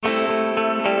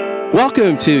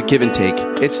Welcome to Give and Take.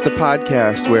 It's the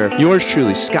podcast where yours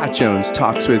truly, Scott Jones,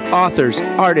 talks with authors,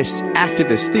 artists,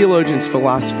 activists, theologians,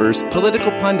 philosophers,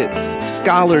 political pundits,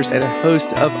 scholars, and a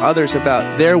host of others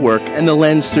about their work and the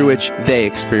lens through which they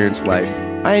experience life.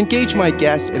 I engage my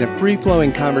guests in a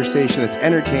free-flowing conversation that's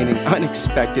entertaining,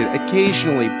 unexpected,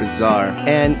 occasionally bizarre,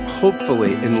 and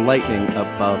hopefully enlightening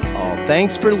above all.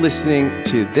 Thanks for listening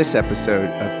to this episode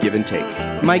of Give and Take.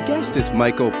 My guest is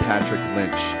Michael Patrick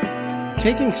Lynch.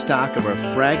 Taking stock of our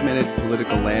fragmented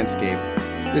political landscape,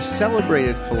 this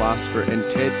celebrated philosopher and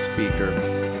TED speaker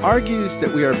argues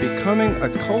that we are becoming a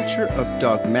culture of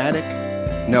dogmatic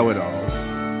know-it-alls.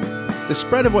 The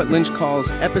spread of what Lynch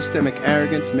calls epistemic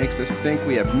arrogance makes us think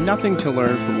we have nothing to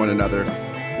learn from one another,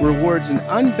 rewards an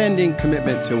unbending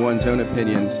commitment to one's own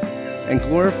opinions, and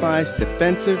glorifies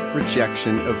defensive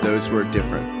rejection of those who are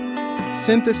different.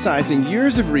 Synthesizing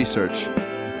years of research,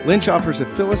 Lynch offers a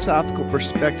philosophical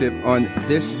perspective on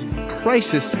this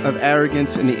crisis of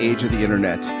arrogance in the age of the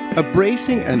internet. A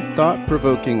bracing and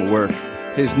thought-provoking work,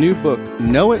 his new book,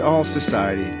 Know-It-All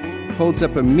Society, holds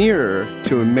up a mirror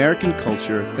to American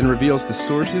culture and reveals the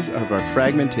sources of our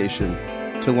fragmentation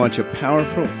to launch a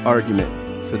powerful argument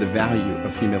for the value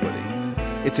of humility.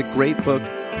 It's a great book,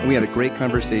 and we had a great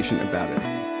conversation about it.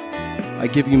 I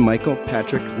give you Michael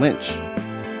Patrick Lynch.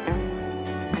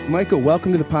 Michael,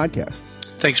 welcome to the podcast.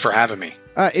 Thanks for having me.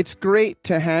 It's great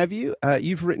to have you.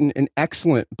 You've written an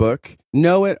excellent book,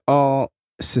 Know-It-All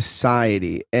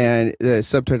Society, and the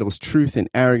subtitle is Truth and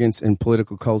Arrogance in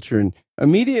Political Culture. And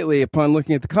immediately upon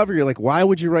looking at the cover, you're like, why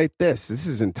would you write this? This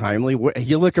isn't timely.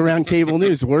 You look around cable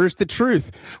news. Where's the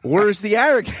truth? Where's the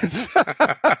arrogance?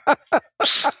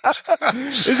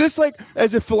 Is this like,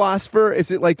 as a philosopher, is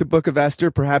it like the Book of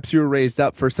Esther? Perhaps you were raised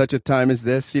up for such a time as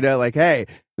this, like, hey,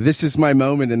 this is my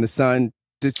moment in the sun.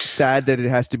 Just sad that it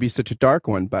has to be such a dark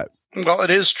one, but. Well, it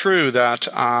is true that,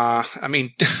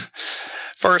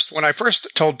 first, when I first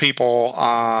told people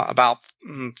about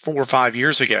 4 or 5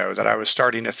 years ago that I was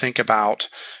starting to think about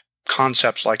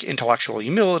concepts like intellectual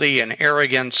humility and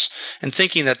arrogance and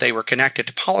thinking that they were connected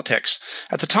to politics,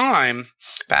 at the time,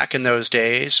 back in those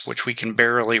days, which we can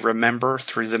barely remember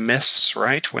through the myths,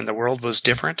 right, when the world was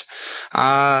different,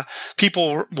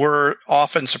 people were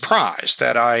often surprised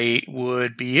that I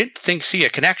would see a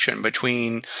connection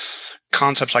between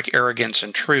concepts like arrogance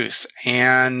and truth.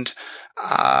 And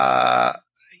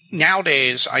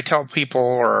nowadays, I tell people,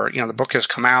 or, the book has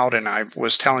come out and I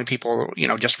was telling people,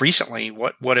 just recently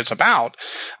what it's about.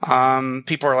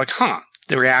 People are like,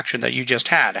 the reaction that you just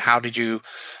had. How did you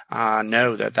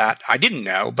know that I didn't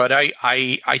know, but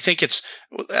I think it's,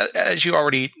 as you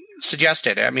already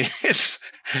suggested,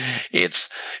 it's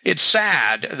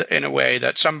sad in a way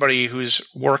that somebody who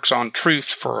works on truth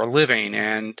for a living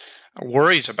and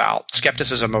worries about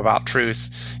skepticism about truth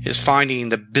is finding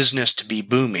the business to be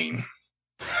booming.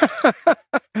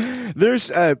 There's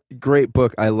a great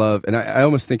book I love, and I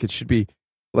almost think it should be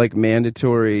like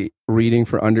mandatory reading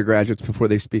for undergraduates before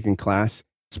they speak in class.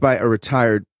 It's by a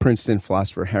retired Princeton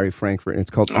philosopher, Harry Frankfurt, and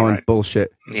it's called On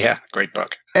Bullshit. Yeah, great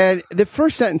book. And the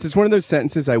first sentence is one of those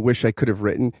sentences I wish I could have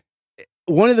written.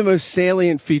 One of the most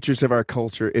salient features of our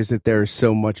culture is that there is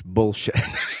so much bullshit.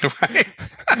 Right.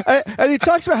 And he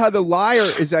talks about how the liar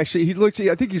is actually,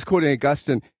 I think he's quoting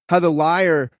Augustine, how the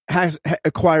liar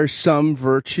acquires some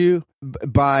virtue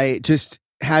by just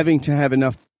having to have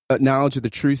enough knowledge of the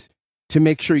truth to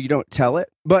make sure you don't tell it.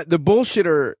 But the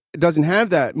bullshitter doesn't have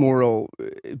that moral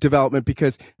development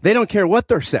because they don't care what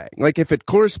they're saying. Like, if it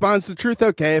corresponds to the truth,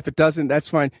 okay. If it doesn't, that's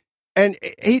fine. And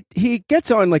he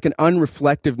gets on like an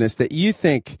unreflectiveness that you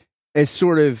think is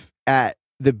sort of at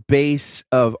the base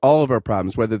of all of our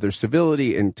problems, whether there's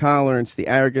civility, intolerance, the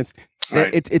arrogance. Right.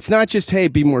 It's not just, hey,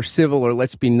 be more civil or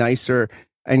let's be nicer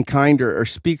and kinder or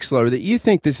speak slower, that you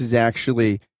think this is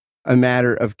actually a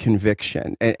matter of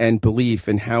conviction and belief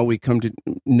and how we come to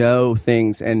know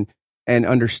things and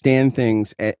understand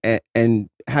things and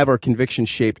have our convictions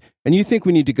shaped. And you think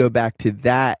we need to go back to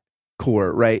that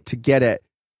core, right, to get at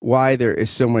why there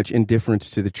is so much indifference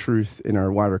to the truth in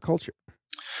our wider culture.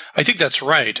 I think that's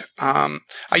right. I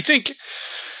think,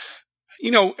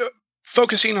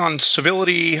 focusing on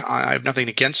civility, I have nothing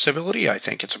against civility. I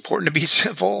think it's important to be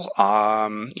civil,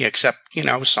 except,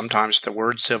 sometimes the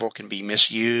word civil can be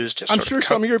misused. I'm sure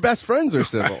some of your best friends are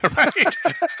civil. Right.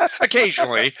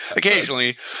 Occasionally.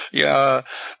 Yeah.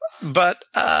 But,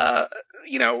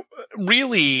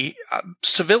 really,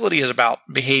 civility is about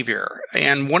behavior.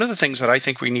 And one of the things that I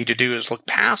think we need to do is look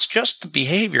past just the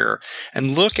behavior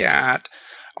and look at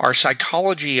our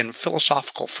psychology and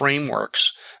philosophical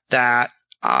frameworks that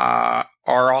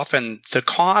are often the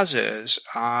causes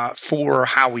for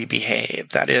how we behave.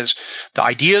 That is, the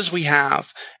ideas we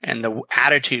have and the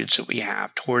attitudes that we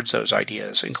have towards those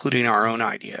ideas, including our own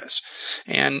ideas.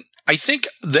 And I think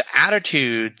the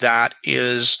attitude that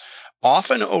is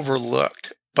often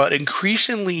overlooked, but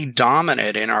increasingly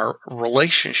dominating our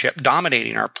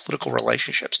political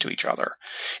relationships to each other,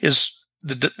 is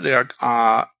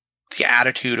the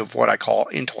attitude of what I call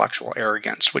intellectual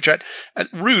arrogance, which at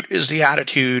root is the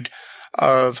attitude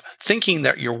of thinking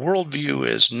that your worldview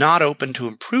is not open to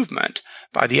improvement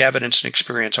by the evidence and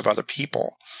experience of other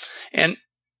people. And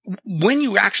when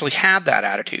you actually have that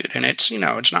attitude, and it's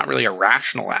not really a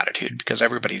rational attitude because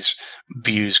everybody's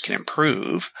views can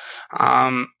improve,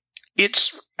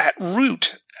 it's at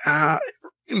root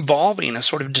involving a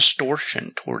sort of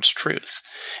distortion towards truth.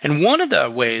 And one of the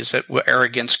ways that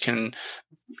arrogance can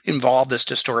involve this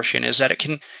distortion is that it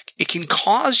can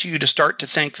cause you to start to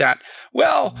think that,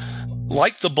 well,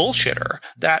 like the bullshitter,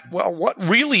 that, well, what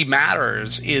really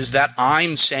matters is that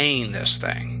I'm saying this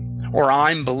thing or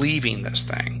I'm believing this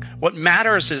thing. What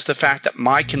matters is the fact that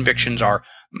my convictions are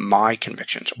my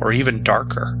convictions, or even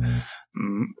darker,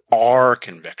 our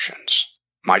convictions.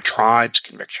 My tribe's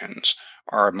convictions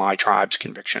are my tribe's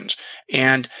convictions.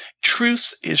 And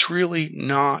truth is really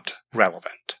not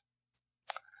relevant.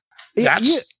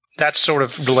 That's sort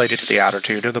of related to the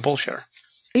attitude of the bullshitter.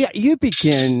 Yeah, you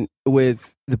begin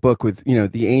with the book with,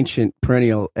 the ancient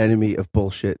perennial enemy of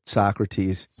bullshit,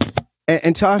 Socrates,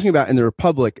 and talking about in the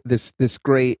Republic this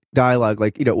great dialogue,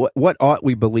 like, what ought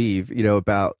we believe,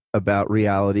 about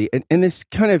reality, and this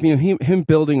kind of, him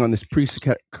building on this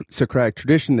pre-Socratic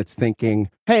tradition that's thinking,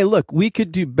 hey, look, we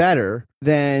could do better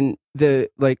than the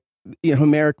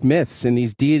Homeric myths and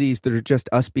these deities that are just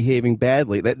us behaving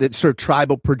badly, that sort of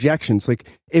tribal projections. Like,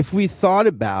 if we thought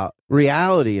about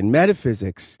reality and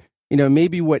metaphysics,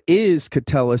 maybe what is could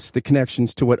tell us the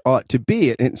connections to what ought to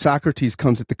be. And Socrates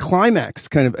comes at the climax,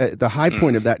 kind of at the high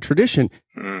point of that tradition.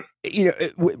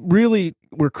 Really,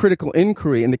 where critical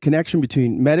inquiry and the connection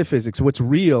between metaphysics, what's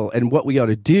real, and what we ought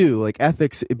to do, like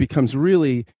ethics, it becomes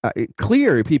really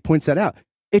clear. He points that out.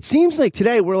 It seems like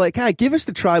today we're like, give us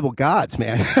the tribal gods,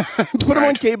 man. Put them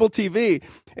on cable TV.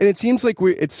 And it seems like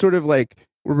it's sort of like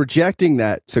we're rejecting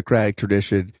that Socratic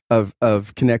tradition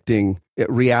of connecting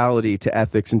reality to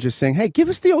ethics and just saying, hey, give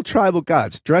us the old tribal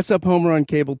gods. Dress up Homer on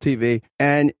cable TV.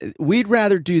 And we'd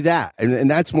rather do that. And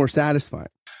that's more satisfying.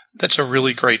 That's a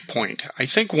really great point. I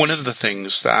think one of the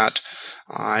things that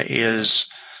is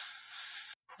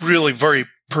really very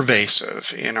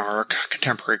pervasive in our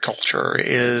contemporary culture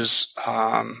is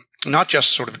not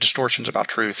just sort of distortions about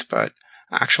truth, but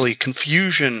actually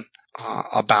confusion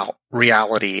about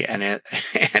reality and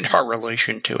our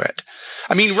relation to it.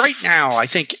 I mean, right now, I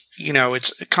think,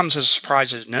 it comes as a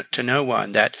surprise to no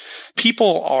one that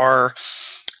people are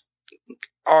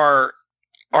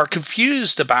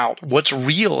confused about what's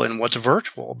real and what's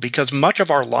virtual, because much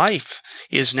of our life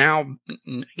is now,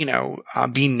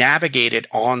 being navigated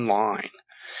online.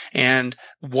 And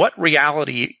what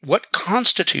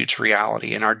constitutes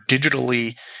reality in our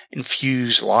digitally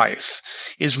infused life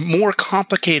is more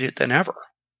complicated than ever.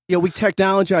 Yeah, we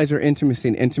technologize our intimacy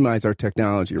and intimise our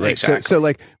technology, right? Exactly. So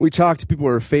like, we talk to people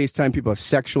over FaceTime, people have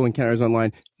sexual encounters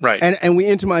online. Right. And we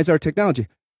intimise our technology.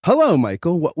 Hello,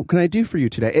 Michael, what can I do for you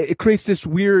today? It creates this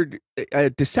weird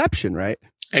deception, right?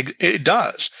 It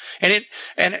does. And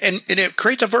it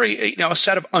creates a very, a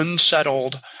set of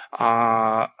unsettled,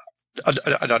 a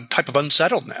type of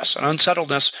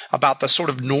unsettledness about the sort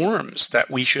of norms that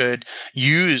we should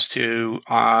use to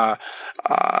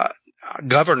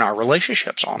govern our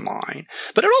relationships online.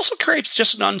 But it also creates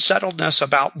just an unsettledness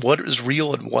about what is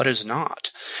real and what is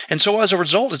not. And so as a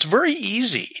result, it's very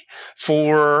easy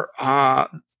for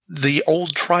the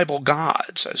old tribal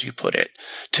gods, as you put it,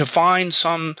 to find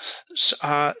some,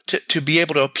 to be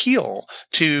able to appeal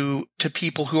to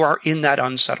people who are in that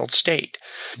unsettled state.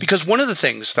 Because one of the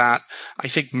things that I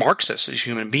think marks us as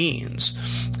human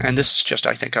beings, and this is just,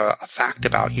 I think, a fact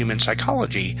about human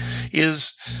psychology,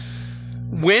 is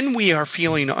when we are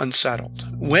feeling unsettled,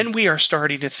 when we are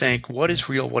starting to think, what is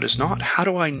real, what is not, how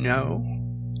do I know?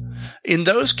 In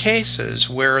those cases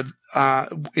where,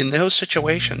 in those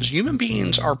situations, human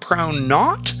beings are prone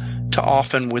not to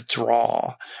often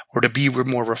withdraw or to be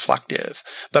more reflective,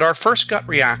 but our first gut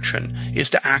reaction is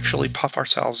to actually puff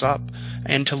ourselves up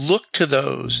and to look to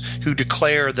those who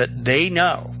declare that they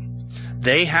know,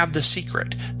 they have the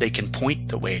secret, they can point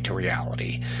the way to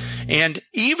reality. And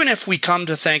even if we come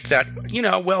to think that,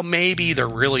 well, maybe they're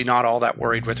really not all that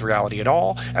worried with reality at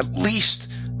all, at least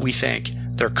we think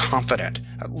they're confident.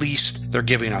 At least they're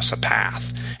giving us a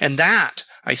path. And that,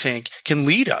 I think, can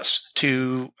lead us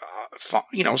to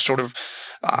sort of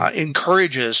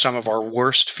encourages some of our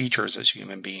worst features as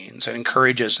human beings, and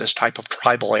encourages this type of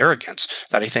tribal arrogance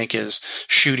that I think is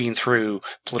shooting through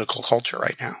political culture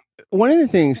right now. One of the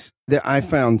things that I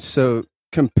found so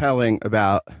compelling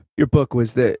about your book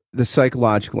was the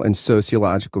psychological and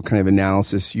sociological kind of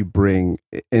analysis you bring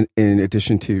in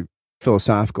addition to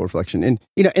philosophical reflection. And,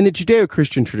 in the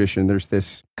Judeo-Christian tradition, there's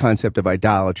this concept of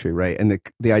idolatry, right? And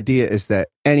the idea is that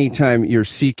anytime you're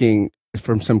seeking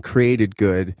from some created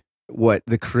good what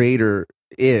the creator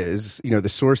is, the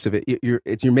source of it,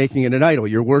 you're making it an idol.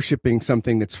 You're worshiping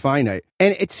something that's finite.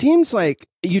 And it seems like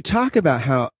you talk about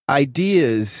how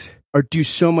ideas do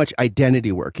so much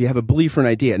identity work. You have a belief or an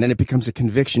idea, and then it becomes a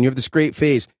conviction. You have this great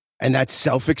phase, and that's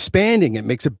self-expanding. It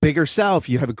makes a bigger self.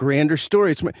 You have a grander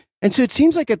story. And so it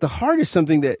seems like at the heart is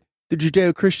something that the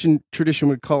Judeo-Christian tradition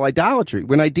would call idolatry.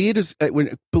 When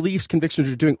beliefs, convictions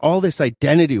are doing all this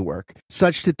identity work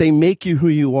such that they make you who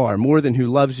you are, more than who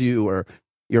loves you or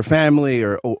your family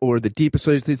or the deepest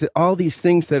things, all these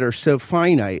things that are so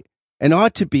finite and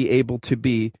ought to be able to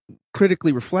be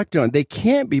critically reflected on, they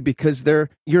can't be because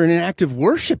you're in an act of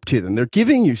worship to them. They're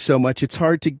giving you so much, it's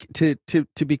hard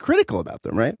to be critical about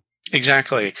them, right?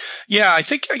 Exactly. Yeah, I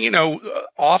think,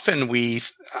 often we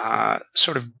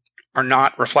sort of are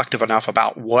not reflective enough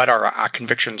about what our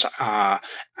convictions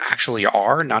actually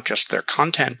are, not just their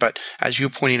content, but as you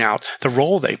pointing out, the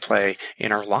role they play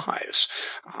in our lives.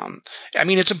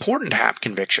 It's important to have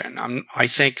conviction. I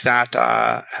think that,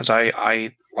 as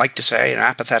I like to say, an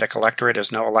apathetic electorate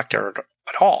is no electorate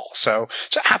at all. So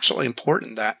it's absolutely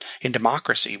important that in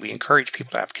democracy, we encourage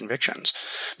people to have convictions.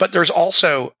 But there's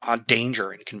also a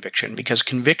danger in conviction, because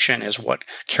conviction is what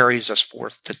carries us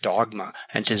forth to dogma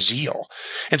and to zeal.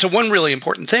 And so one really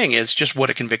important thing is just what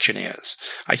a conviction is.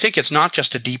 I think it's not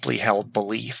just a deeply held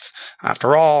belief.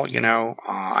 After all,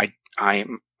 I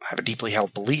have a deeply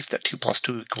held belief that 2 +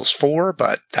 2 = 4,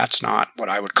 but that's not what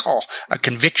I would call a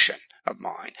conviction of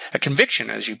mine. A conviction,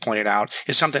 as you pointed out,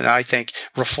 is something that I think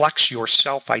reflects your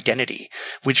self-identity,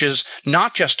 which is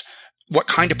not just what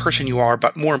kind of person you are,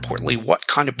 but more importantly, what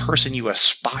kind of person you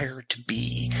aspire to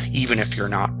be, even if you're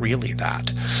not really that.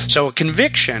 So a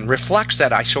conviction reflects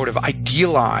that sort of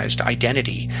idealized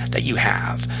identity that you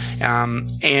have.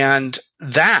 And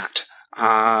that,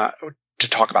 to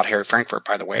talk about Harry Frankfurt,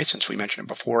 by the way, since we mentioned it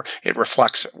before, it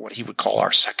reflects what he would call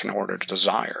our second order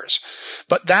desires.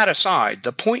 But that aside,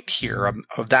 the point here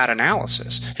of that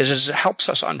analysis is it helps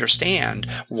us understand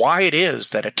why it is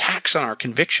that attacks on our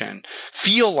conviction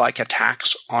feel like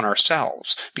attacks on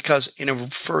ourselves, because in a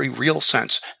very real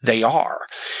sense, they are.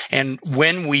 And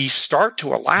when we start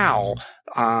to allow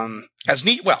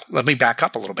let me back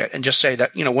up a little bit and just say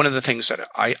that, one of the things that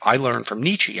I learned from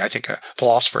Nietzsche, I think a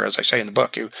philosopher, as I say in the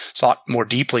book, who thought more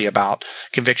deeply about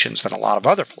convictions than a lot of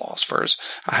other philosophers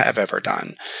have ever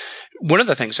done. One of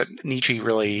the things that Nietzsche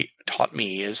really taught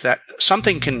me is that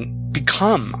something can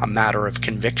become a matter of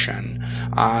conviction,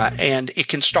 and it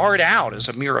can start out as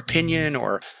a mere opinion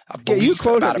or a belief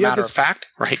about a matter of fact.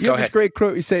 Right? Go ahead. This great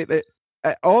quote you say that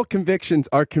all convictions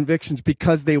are convictions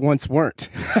because they once weren't.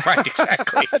 Right,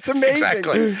 exactly. That's amazing.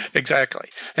 Exactly.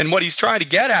 And what he's trying to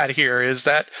get at here is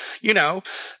that,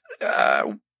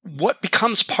 what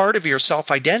becomes part of your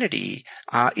self-identity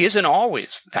isn't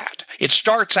always that. It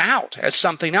starts out as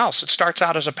something else. It starts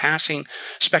out as a passing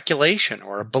speculation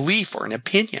or a belief or an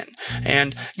opinion.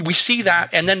 And we see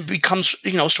that and then becomes,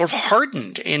 sort of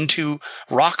hardened into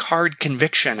rock-hard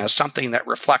conviction as something that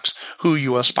reflects who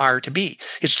you aspire to be.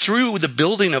 It's through the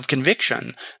building of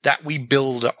conviction that we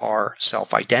build our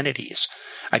self-identities.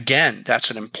 Again,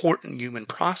 that's an important human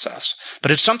process,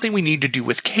 but it's something we need to do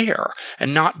with care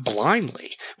and not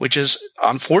blindly, which is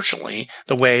unfortunately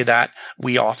the way that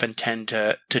we often tend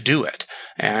to do it.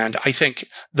 And I think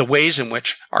the ways in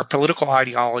which our political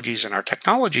ideologies and our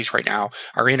technologies right now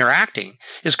are interacting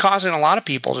is causing a lot of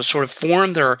people to sort of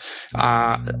form their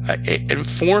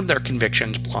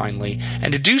convictions blindly,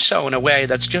 and to do so in a way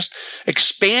that's just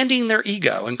expanding their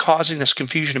ego and causing this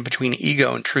confusion between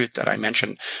ego and truth that I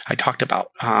talked about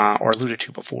or alluded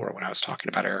to before when I was talking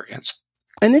about arrogance.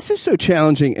 And this is so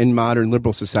challenging in modern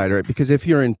liberal society, right? Because if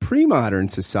you're in pre-modern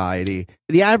society,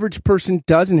 the average person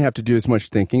doesn't have to do as much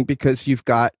thinking because you've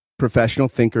got professional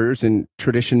thinkers and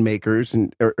tradition makers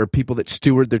and or people that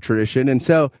steward the tradition. And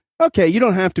so, okay, you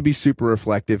don't have to be super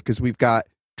reflective because we've got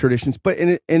traditions. But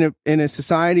in a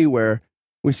society where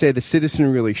we say the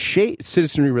citizenry really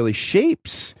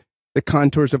shapes the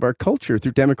contours of our culture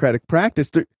through democratic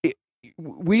practice,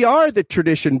 we are the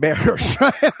tradition bearers,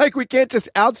 right? Like we can't just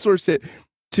outsource it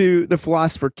to the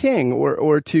philosopher king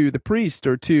or to the priest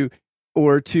or to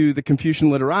the Confucian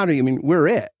literati. I mean, we're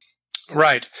it.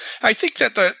 Right. I think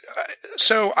that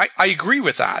so I agree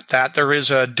with that there is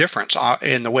a difference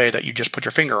in the way that you just put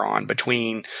your finger on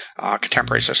between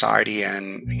contemporary society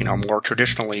and, more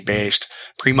traditionally based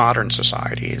pre-modern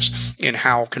societies in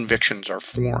how convictions are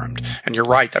formed. And you're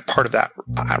right that part of that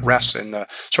rests in the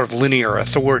sort of linear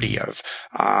authority of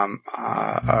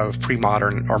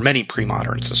pre-modern or many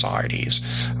pre-modern societies,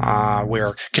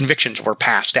 where convictions were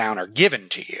passed down or given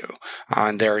to you,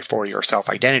 and therefore your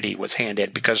self-identity was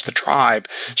handed because the tribe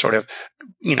sort of,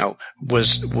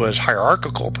 was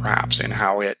hierarchical perhaps in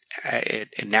how it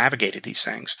navigated these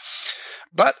things.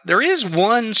 But there is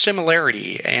one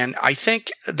similarity, and I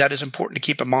think that is important to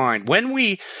keep in mind.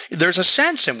 There's a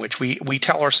sense in which we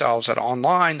tell ourselves that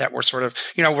online that we're sort of,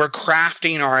 we're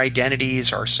crafting our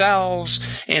identities ourselves.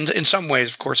 And in some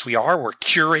ways, of course, we're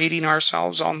curating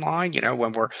ourselves online,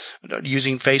 when we're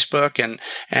using Facebook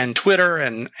and Twitter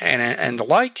and the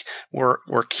like, we're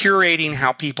curating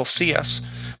how people see us.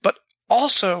 But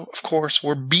also, of course,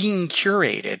 we're being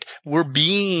curated. We're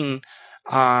being,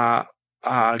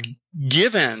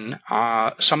 given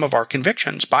some of our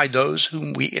convictions by those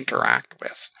whom we interact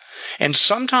with. And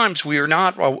sometimes we are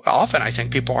not, often I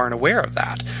think people aren't aware of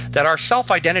that our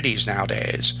self-identities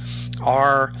nowadays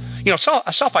are, a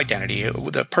self-identity,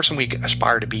 the person we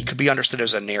aspire to be, could be understood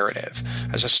as a narrative,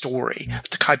 as a story,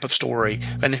 the type of story.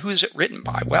 And who is it written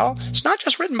by? Well, it's not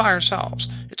just written by ourselves.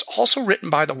 It's also written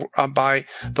by the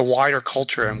wider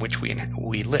culture in which we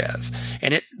live.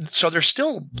 And so there's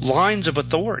still lines of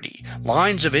authority,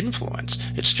 lines of influence.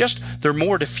 It's just they're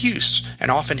more diffuse and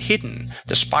often hidden.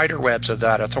 The spider webs of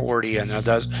that authority and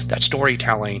that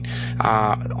storytelling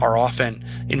are often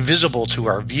invisible to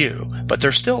our view, but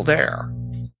they're still there.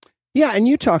 Yeah, and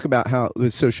you talk about how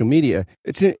with social media,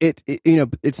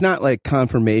 it's not like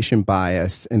confirmation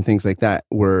bias and things like that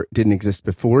didn't exist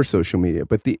before social media,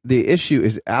 but the issue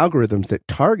is algorithms that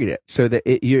target it so that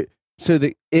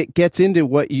it gets into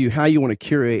how you want to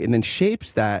curate and then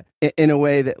shapes that in a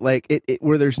way that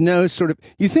where there's no sort of,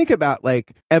 you think about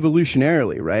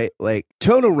evolutionarily, right? Like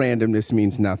total randomness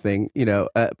means nothing,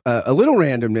 a little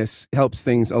randomness helps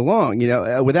things along,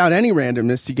 without any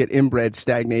randomness, you get inbred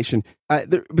stagnation.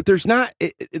 But there's not,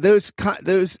 those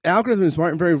algorithms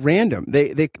aren't very random.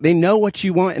 They know what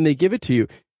you want and they give it to you.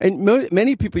 And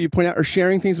many people you point out are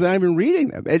sharing things without even reading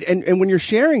them. And when you're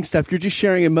sharing stuff, you're just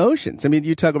sharing emotions. I mean,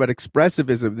 you talk about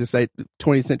expressivism, this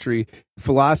 20th century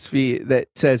philosophy that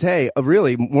says, hey,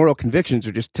 really, moral convictions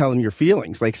are just telling your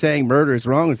feelings. Like saying murder is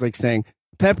wrong is like saying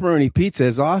pepperoni pizza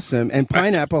is awesome and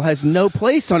pineapple has no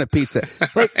place on a pizza.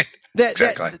 Like,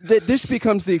 Exactly. That this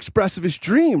becomes the expressivist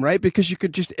dream, right? Because you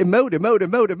could just emote.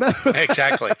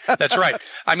 Exactly. That's right.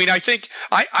 I mean, I think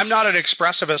I'm not an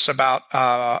expressivist about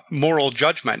moral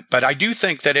judgment, but I do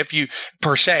think that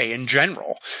per se in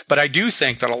general, but I do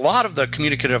think that a lot of the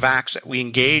communicative acts that we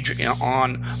engage in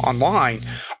online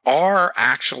are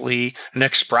actually an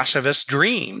expressivist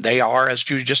dream. They are, as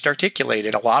you just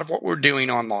articulated, a lot of what we're doing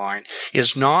online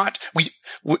is not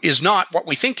what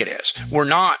we think it is. We're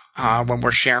not, when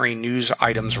we're sharing news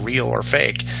items, real or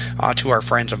fake, to our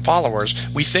friends and followers,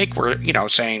 we think we're,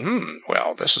 saying,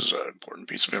 well, this is an important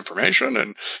piece of information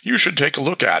and you should take a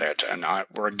look at it. And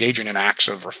we're engaging in acts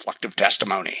of reflective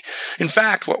testimony. In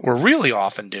fact, what we're really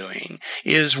often doing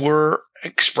is we're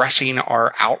expressing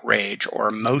our outrage or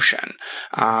emotion,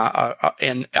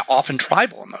 and often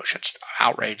tribal emotions,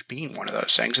 outrage being one of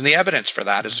those things. And the evidence for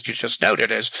that, as you just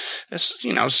noted, is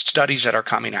studies that are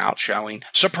coming out showing,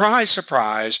 surprise,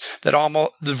 surprise, that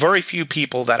almost the very few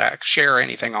people that share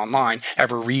anything online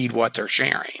ever read what they're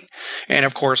sharing. And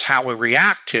of course, how we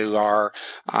react to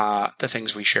the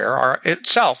things we share are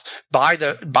itself by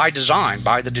design,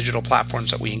 by the digital platforms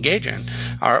that we engage in,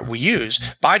 we use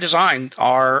by design,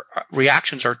 our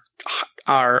reactions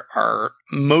are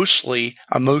mostly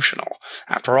emotional.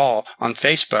 After all, on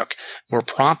Facebook, we're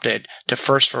prompted to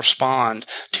first respond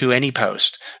to any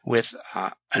post with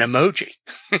an emoji.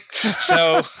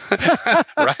 So,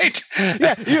 right?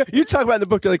 Yeah, you talk about in the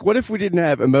book, you're like, what if we didn't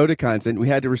have emoticons and we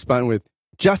had to respond with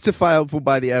justifiable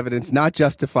by the evidence, not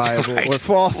justifiable or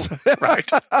false?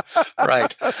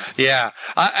 Right. Yeah.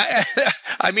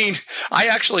 I mean, I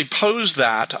actually posed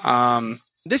that.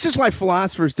 This is why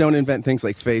philosophers don't invent things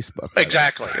like Facebook.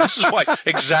 Exactly. This is why.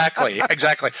 Exactly.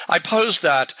 I posed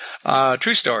that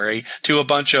true story to a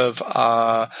bunch of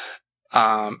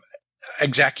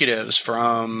executives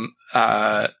from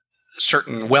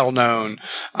certain well-known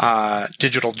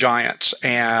digital giants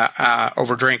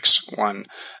over drinks one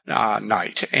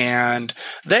night. And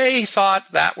they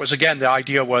thought that was, again, the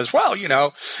idea was, well,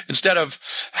 instead of,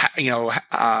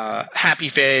 happy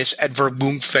face, adverb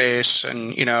face,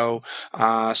 and,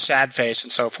 sad face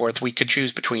and so forth, we could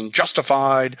choose between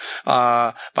justified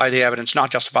by the evidence,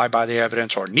 not justified by the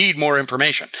evidence, or need more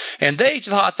information. And they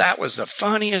thought that was the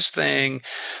funniest thing,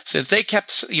 since they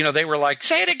kept, they were like,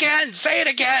 say it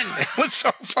again. It was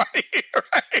so funny,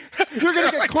 right? You're going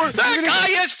to get that guy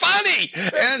is funny.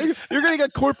 And you're going to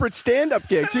get corporate stand-up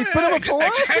gigs. You put up a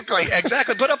philosopher.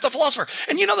 Exactly. Put up the philosopher.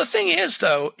 And the thing is,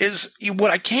 though, is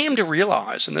what I came to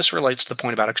realize, and this relates to the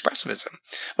point about expressivism.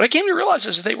 What I came to realize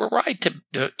is that they were right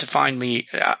to find me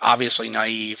obviously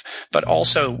naive, but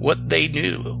also what they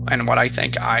knew, and what I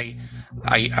think I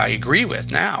agree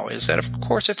with now, is that, of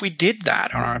course, if we did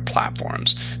that on our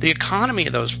platforms, the economy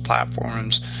of those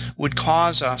platforms would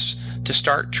cause us to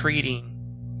start treating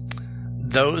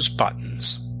those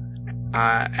buttons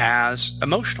as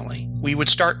emotionally. We would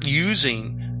start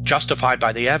using justified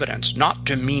by the evidence, not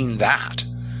to mean that,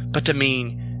 but to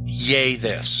mean yay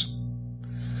this.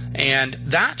 And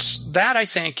that I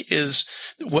think is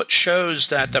what shows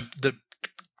that the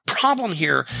problem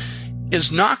here is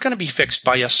not going to be fixed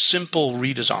by a simple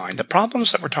redesign. The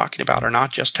problems that we're talking about are not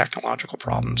just technological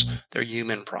problems. They're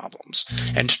human problems.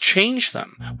 And to change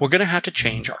them, we're going to have to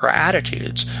change our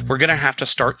attitudes. We're going to have to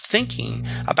start thinking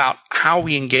about how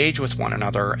we engage with one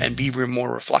another and be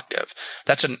more reflective.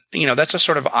 That's a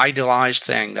sort of idealized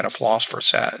thing that a philosopher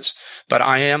says. But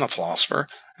I am a philosopher,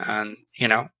 and,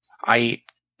 I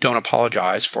don't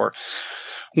apologize for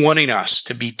wanting us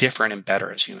to be different and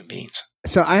better as human beings.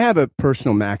 So I have a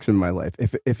personal maxim in my life.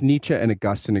 If Nietzsche and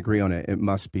Augustine agree on it, it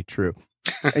must be true.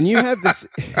 And you have this,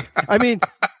 I mean,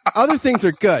 other things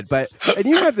are good, and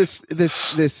you have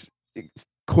this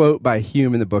quote by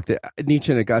Hume in the book that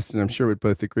Nietzsche and Augustine, I'm sure, would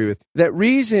both agree with, that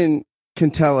reason can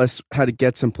tell us how to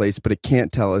get someplace, but it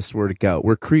can't tell us where to go.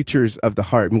 We're creatures of the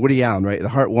heart. And Woody Allen, right? The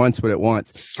heart wants what it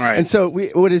wants. Right. And so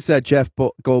what does Jeff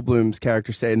Goldblum's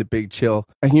character say in The Big Chill?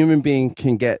 A human being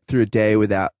can get through a day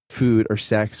without food or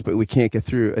sex, but we can't get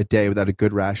through a day without a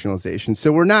good rationalization.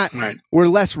 So we're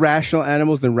less rational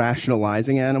animals than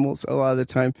rationalizing animals a lot of the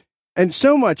time. And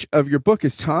so much of your book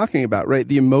is talking about, right,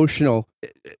 the emotional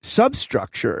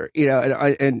substructure,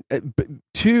 and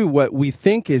to what we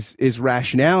think is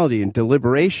rationality and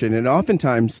deliberation. And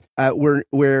oftentimes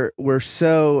we're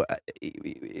so,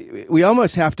 we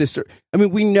almost have to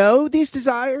we know these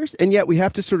desires, and yet we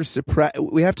have to sort of suppress,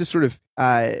 we have to sort of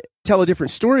tell a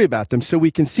different story about them so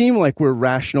we can seem like we're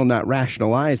rational, not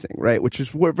rationalizing, right? Which is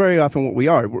very often what we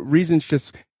are. Reason's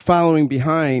just following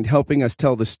behind, helping us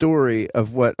tell the story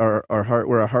of what our heart,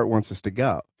 where our heart wants us to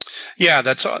go. Yeah,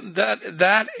 that's the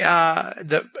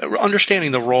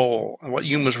understanding the role. What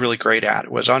Hume was really great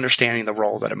at was understanding the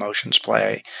role that emotions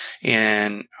play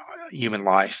in human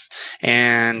life,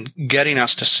 and getting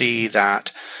us to see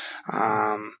that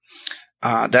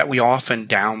that we often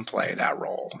downplay that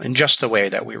role in just the way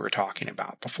that we were talking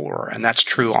about before, and that's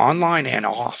true online and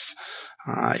off.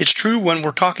 It's true when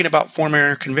we're talking about forming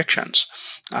our convictions.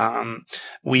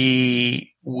 We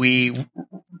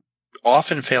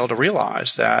often fail to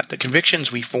realize that the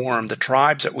convictions we form, the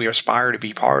tribes that we aspire to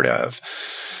be part of,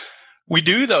 we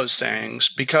do those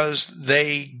things because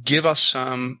they give us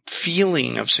some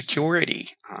feeling of security.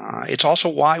 It's also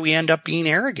why we end up being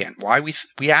arrogant, why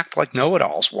we act like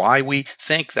know-it-alls, why we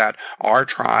think that our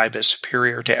tribe is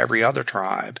superior to every other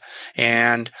tribe,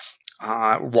 and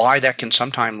why that can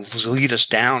sometimes lead us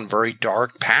down very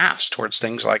dark paths towards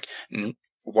things like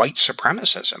white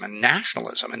supremacism and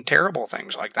nationalism and terrible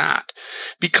things like that.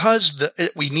 Because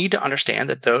we need to understand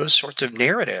that those sorts of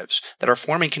narratives that are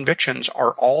forming convictions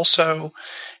are also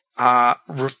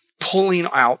pulling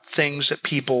out things that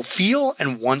people feel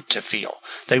and want to feel.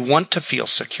 They want to feel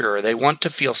secure. They want to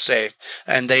feel safe,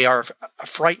 and they are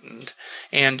frightened.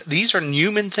 And these are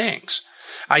human things.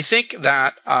 I think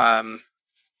that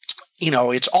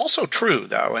it's also true,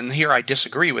 though, and here I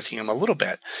disagree with Hume a little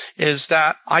bit, is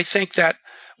that I think that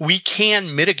we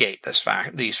can mitigate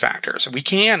these factors. We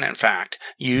can, in fact,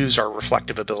 use our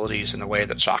reflective abilities in the way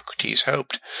that Socrates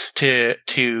hoped to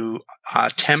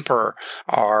temper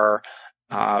our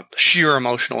sheer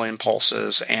emotional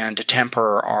impulses and to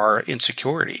temper our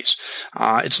insecurities.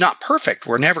 It's not perfect.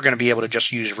 We're never going to be able to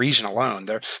just use reason alone.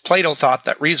 Plato thought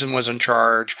that reason was in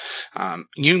charge.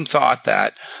 Hume thought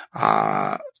that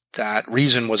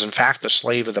reason was in fact the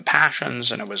slave of the passions,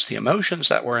 and it was the emotions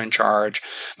that were in charge.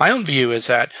 My own view is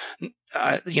that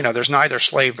there's neither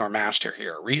slave nor master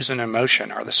here. Reason and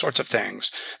emotion are the sorts of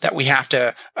things that we have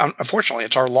to, unfortunately,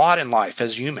 it's our lot in life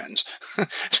as humans.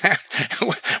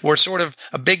 We're sort of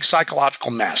a big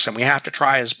psychological mess, and we have to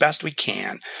try as best we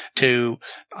can to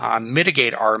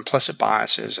mitigate our implicit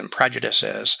biases and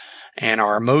prejudices and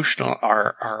our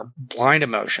blind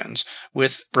emotions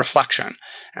with reflection.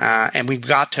 And we've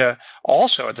got to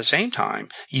also, at the same time,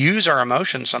 use our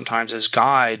emotions sometimes as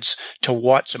guides to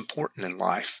what's important in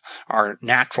life. Our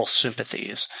natural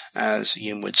sympathies, as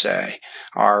Hume would say,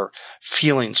 our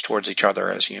feelings towards each other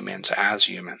as humans.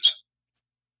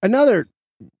 Another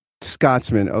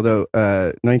Scotsman, although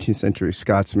 19th century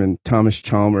Scotsman, Thomas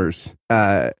Chalmers,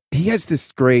 he has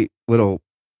this great little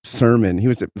sermon. He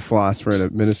was a philosopher and a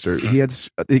minister. He had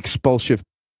the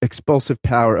expulsive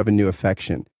power of a new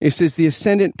affection. He says the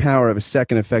ascendant power of a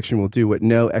second affection will do what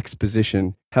no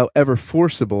exposition, however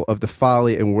forcible, of the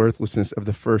folly and worthlessness of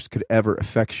the first could ever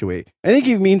effectuate. I think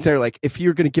he means there, like, if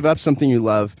you're going to give up something you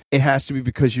love, it has to be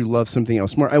because you love something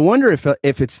else more. I wonder if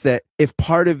it's that, if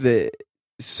part of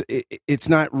it's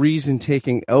not reason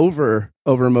taking over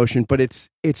emotion, but it's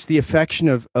the affection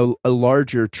of a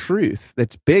larger truth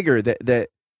that's bigger, that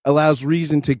allows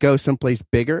reason to go someplace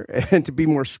bigger and to be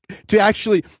more, to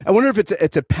actually, I wonder if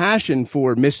it's a passion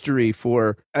for mystery,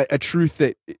 for a truth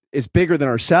that is bigger than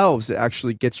ourselves, that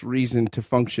actually gets reason to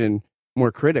function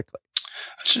more critically.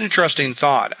 That's an interesting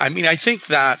thought. I mean, I think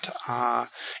that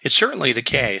it's certainly the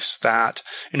case that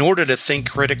in order to think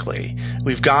critically,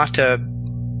 we've got to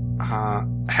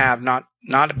have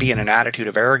not be in an attitude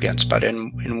of arrogance, but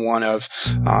in one of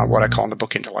what I call in the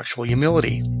book intellectual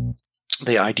humility.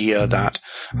 The idea that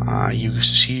you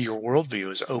see your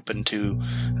worldview is open to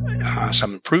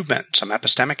some improvement, some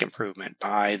epistemic improvement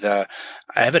by the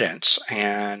evidence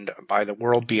and by the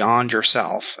world beyond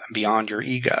yourself, beyond your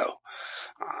ego.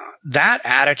 That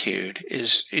attitude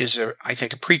is I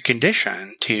think, a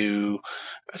precondition to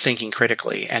thinking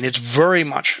critically, and it's very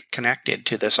much connected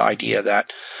to this idea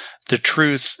that the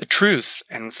truth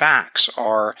and facts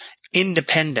are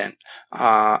independent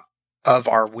of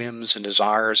our whims and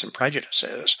desires and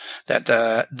prejudices, that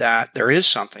there is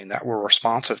something that we're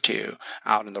responsive to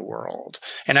out in the world.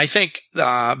 And I think,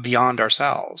 beyond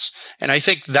ourselves. And I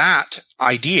think that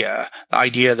idea, the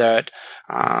idea that,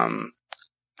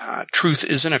 truth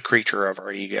isn't a creature of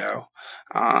our ego,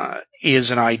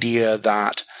 is an idea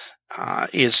that,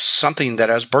 is something that,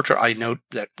 as I note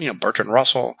that, Bertrand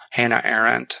Russell, Hannah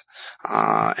Arendt,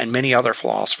 and many other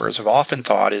philosophers have often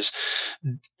thought is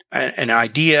an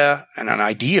idea and an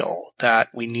ideal that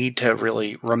we need to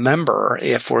really remember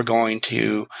if we're going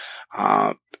to,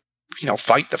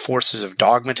 fight the forces of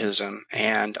dogmatism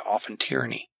and often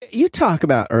tyranny. You talk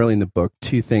about early in the book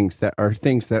two things that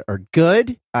are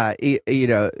good,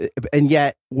 and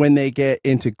yet when they get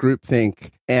into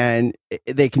groupthink and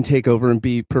they can take over and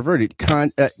be perverted.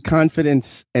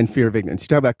 Confidence and fear of ignorance. You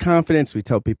talk about confidence. We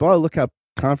tell people, "Oh, look how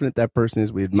confident that person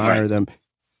is." We admire them.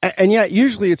 And yet,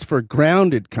 usually it's for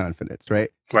grounded confidence,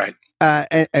 right? Right.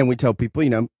 And we tell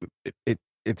people,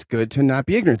 it's good to not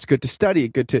be ignorant. It's good to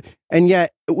study. And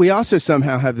yet, we also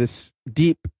somehow have this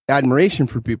deep admiration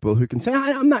for people who can say,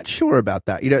 "I'm not sure about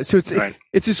that." So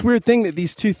it's this weird thing that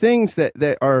these two things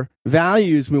that are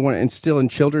values we want to instill in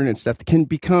children and stuff can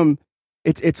become.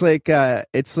 It's like a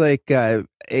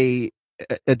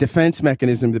defense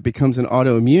mechanism that becomes an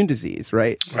autoimmune disease,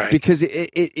 right? Right. Because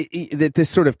that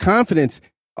this sort of confidence.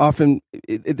 Often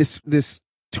this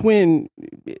twin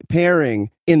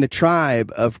pairing in the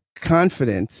tribe of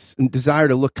confidence and desire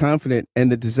to look confident and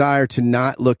the desire to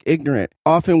not look ignorant.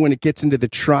 Often when it gets into the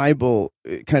tribal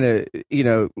kind of,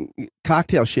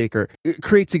 cocktail shaker, it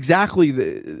creates exactly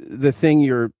the thing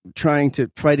you're trying to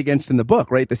fight against in the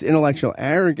book, right? This intellectual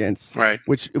arrogance, right,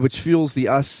 which fuels the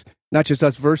us, not just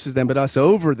us versus them, but us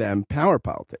over them power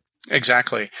politics.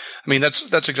 Exactly. I mean,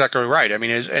 that's exactly right. I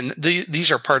mean,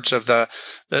 these are parts of the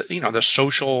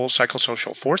social,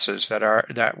 psychosocial forces that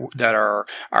are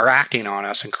acting on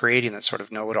us and creating that sort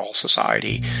of know-it-all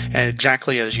society. And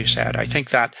exactly as you said, I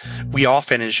think that we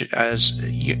often, as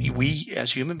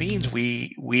human beings,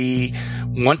 we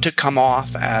want to come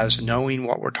off as knowing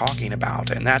what we're talking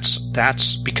about. And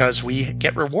that's because we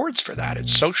get rewards for that.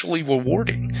 It's socially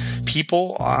rewarding.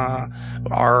 People,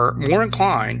 are more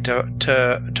inclined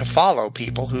to follow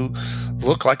people who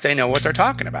look like they know what they're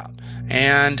talking about.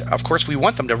 And of course, we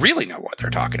want them to really know what they're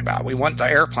talking about. We want the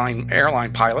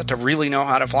airline pilot to really know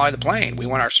how to fly the plane. We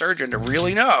want our surgeon to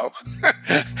really know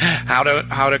how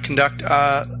to conduct,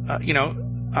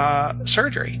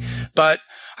 surgery. But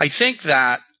I think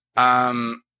that,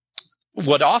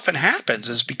 what often happens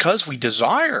is because we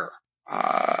desire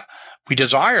we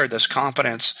desire this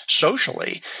confidence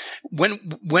socially.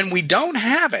 When we don't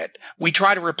have it, we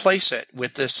try to replace it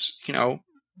with this,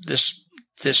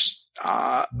 this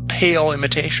pale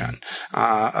imitation,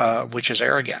 which is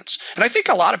arrogance. And I think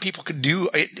a lot of people could do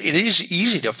it. It is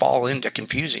easy to fall into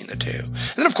confusing the two.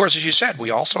 And then, of course, as you said, we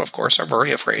also, of course, are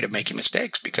very afraid of making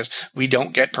mistakes because we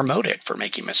don't get promoted for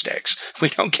making mistakes. We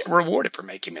don't get rewarded for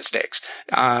making mistakes.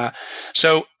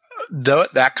 So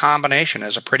that combination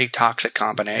is a pretty toxic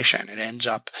combination. It ends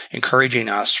up encouraging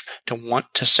us to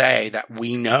want to say that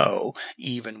we know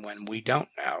even when we don't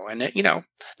know. And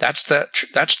that's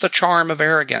the charm of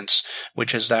arrogance,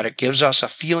 which is that it gives us a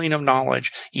feeling of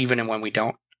knowledge even when we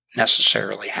don't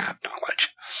necessarily have knowledge,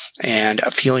 and a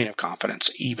feeling of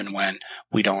confidence even when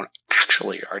we don't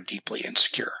actually are deeply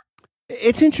insecure.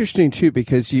 It's interesting too,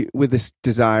 because with this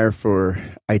desire for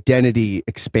identity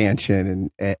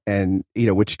expansion and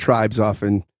which tribes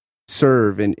often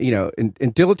serve in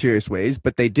deleterious ways,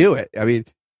 but they do it. I mean,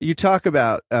 you talk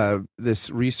about this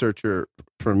researcher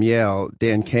from Yale,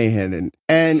 Dan Kahan,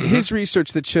 and his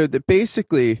research that showed that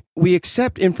basically we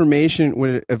accept information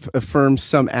when it affirms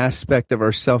some aspect of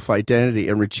our self-identity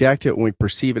and reject it when we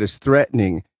perceive it as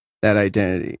threatening that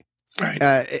identity.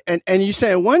 Right. And you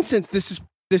say in one sense this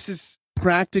is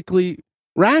practically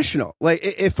rational. Like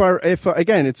if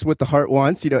again, it's what the heart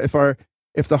wants.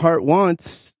 If the heart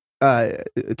wants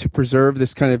to preserve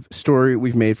this kind of story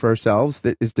we've made for ourselves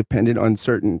that is dependent on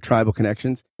certain tribal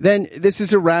connections, then this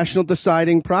is a rational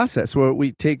deciding process where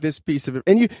we take this piece of it.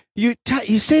 And you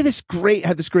say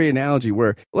have this great analogy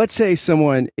where, let's say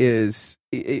someone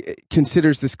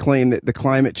considers this claim that the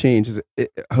climate change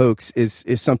hoax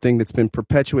is something that's been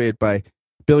perpetuated by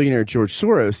billionaire George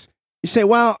Soros. You say,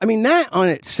 well, I mean, that on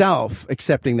itself,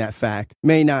 accepting that fact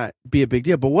may not be a big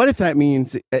deal. But what if that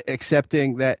means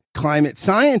accepting that climate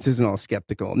science isn't all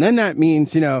skeptical? And then that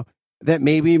means, that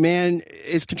maybe man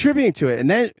is contributing to it.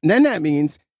 And then that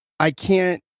means I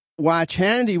can't watch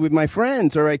Hannity with my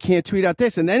friends, or I can't tweet out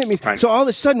this. And then it means, right. So all of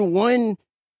a sudden one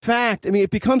fact, I mean,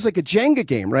 it becomes like a Jenga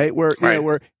game, right? Where,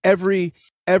 where every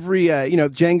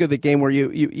Jenga, the game where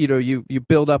you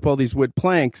build up all these wood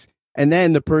planks. And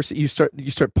then the person you start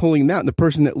pulling them out, and the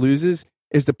person that loses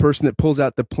is the person that pulls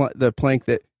out the plank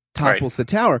that topples the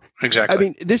tower. Exactly. I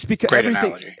mean, this because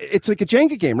everything. Analogy. It's like a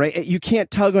Jenga game, right? You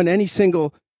can't tug on any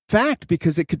single fact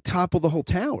because it could topple the whole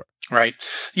tower. Right.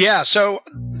 Yeah. So,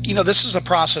 this is a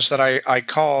process that I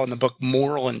call in the book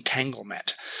moral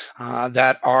entanglement,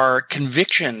 that our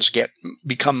convictions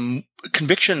become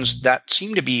convictions that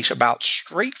seem to be about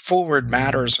straightforward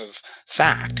matters of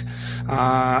fact,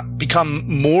 become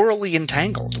morally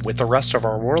entangled with the rest of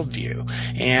our worldview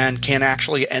and can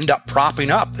actually end up propping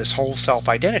up this whole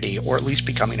self-identity, or at least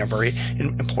becoming a very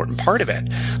important part of it.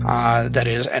 That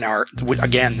is,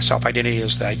 again, the self-identity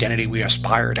is the identity we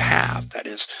aspire to have. That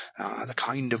is, the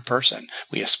kind of person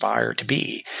we aspire to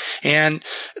be. And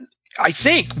I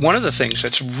think one of the things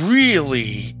that's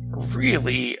really,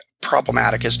 really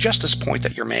problematic is just this point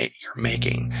that you're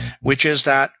making, which is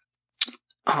that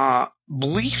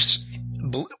beliefs,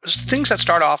 things that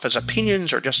start off as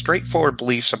opinions or just straightforward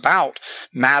beliefs about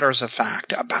matters of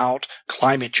fact, about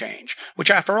climate change,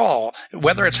 which after all,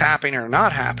 whether it's happening or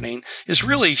not happening, it's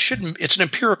an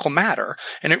empirical matter,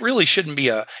 and it really shouldn't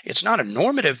be it's not a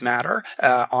normative matter,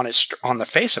 on the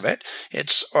face of it.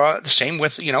 It's the same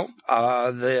with,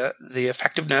 the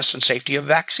effectiveness and safety of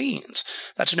vaccines.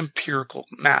 That's an empirical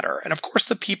matter. And of course,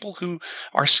 the people who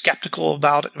are skeptical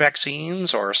about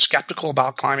vaccines or skeptical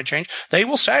about climate change, they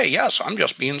will say, yes, I'm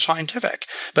just being scientific.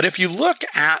 But if you look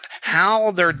at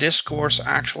how their discourse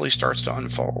actually starts to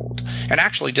unfold, and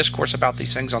actually discourse about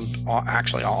these things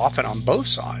often on both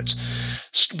sides,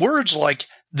 words like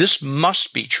this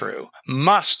must be true.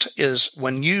 Must is,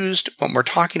 when used, when we're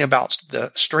talking about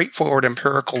the straightforward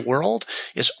empirical world,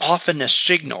 is often a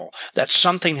signal that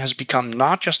something has become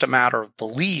not just a matter of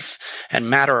belief and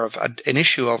matter of an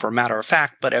issue over a matter of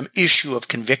fact, but an issue of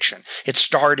conviction. It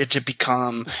started to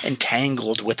become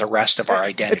entangled with the rest of our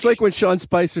identity. It's like when Sean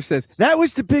Spicer says, that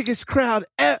was the biggest crowd,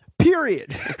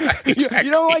 period. Exactly.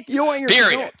 You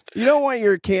don't want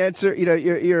your cancer,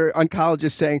 your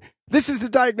oncologist saying, this is the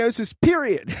diagnosis,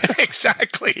 period.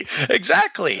 Exactly.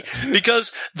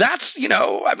 Because that's, in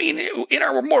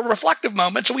our more reflective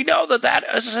moments, we know that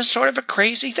is a sort of a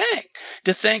crazy thing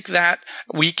to think that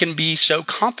we can be so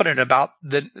confident about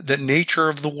the nature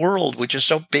of the world, which is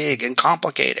so big and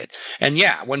complicated. And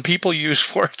yeah, when people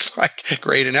use words like,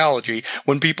 great analogy,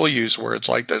 when people use words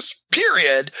like this,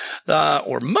 period,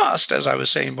 or must, as I was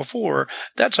saying before,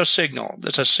 that's a signal.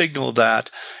 That's a signal that,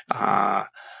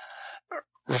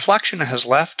 reflection has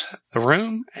left the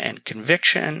room, and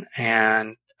conviction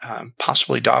and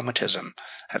possibly dogmatism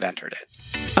have entered it.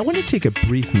 I want to take a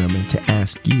brief moment to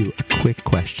ask you a quick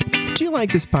question. Do you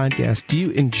like this podcast? Do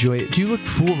you enjoy it? Do you look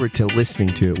forward to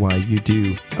listening to it while you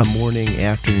do a morning,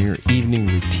 afternoon, or evening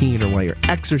routine, or while you're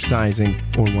exercising,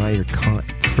 or while you're caught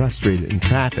frustrated in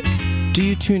traffic? Do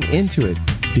you tune into it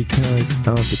because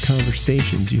of the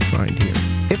conversations you find here?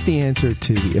 If the answer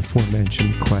to the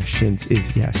aforementioned questions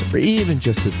is yes, or even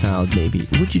just a solid maybe,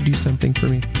 would you do something for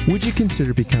me? Would you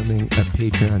consider becoming a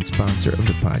Patreon sponsor of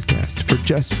the podcast for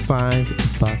just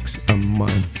 $5 a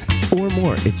month or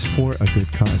more? It's for a good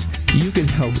cause. You can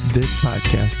help this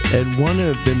podcast and one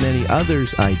of the many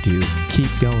others I do keep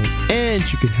going, and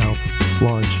you can help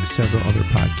launch several other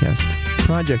podcast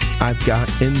projects I've got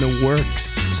in the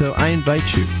works. So I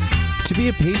invite you to be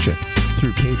a patron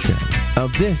through Patreon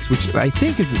of this, which I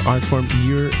think is an art form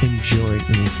you're enjoying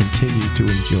and will continue to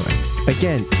enjoy.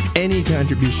 Again, any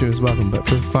contribution is welcome, but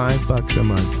for $5 a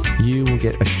month, you will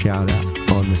get a shout out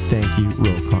on the thank you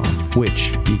roll call,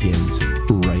 which begins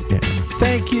right now.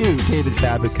 Thank you, David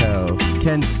Babico,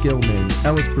 Ken Skillman,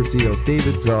 Ellis Brazil,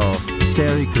 David Zoll,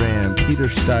 Sari Graham, Peter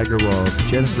Steigerwald,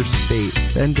 Jennifer Spate,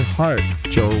 Ben DeHart,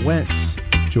 Joel Wentz,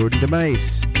 Jordan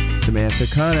DeMice, Samantha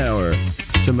Conauer,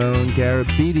 Simone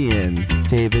Garabedian,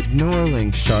 David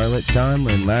Norling, Charlotte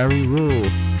Donlin, Larry Rule,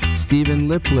 Stephen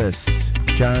Lipless,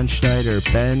 John Schneider,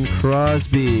 Ben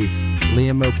Crosby,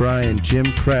 Liam O'Brien,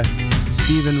 Jim Press,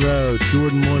 Stephen Rowe,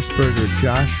 Jordan Morseberger,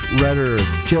 Josh Redder,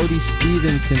 Jody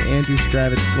Stevenson, Andrew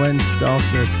Stravitz, Glenn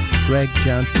Stallsmith, Greg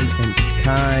Johnson, and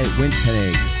Kai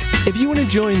Wintpennig. If you want to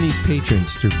join these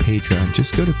patrons through Patreon,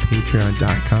 just go to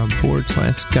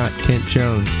patreon.com/Scott Kent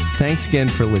Jones. Thanks again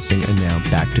for listening, and now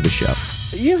back to the show.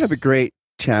 You have a great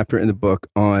chapter in the book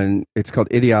on, it's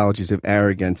called Ideologies of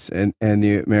Arrogance and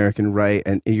the American Right,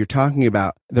 and you're talking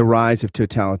about the rise of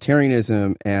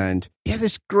totalitarianism, and you have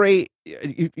this great,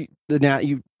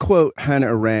 you quote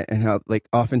Hannah Arendt and how, like,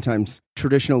 oftentimes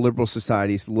traditional liberal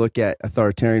societies look at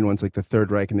authoritarian ones like the Third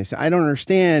Reich and they say, I don't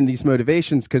understand these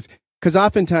motivations because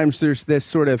oftentimes there's this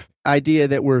sort of idea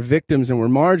that we're victims and we're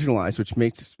marginalized, which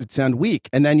makes it sound weak.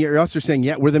 And then you're also saying,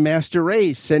 yeah, we're the master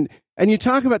race. And you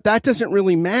talk about that doesn't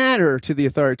really matter to the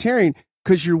authoritarian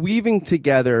because you're weaving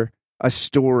together a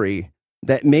story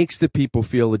that makes the people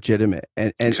feel legitimate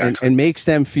and makes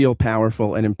them feel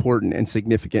powerful and important and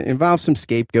significant. It involves some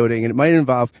scapegoating, and it might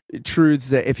involve truths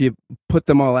that if you put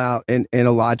them all out in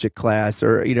a logic class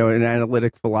or, you know, an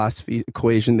analytic philosophy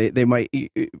equation, they might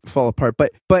fall apart.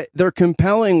 But they're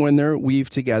compelling when they're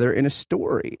weaved together in a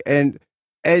story. And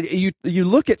you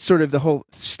look at sort of the whole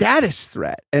status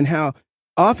threat and how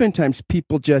oftentimes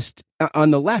people just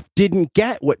on the left didn't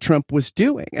get what Trump was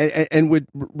doing and would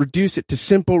reduce it to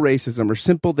simple racism or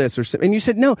simple this or and you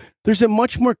said, no, there's a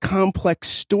much more complex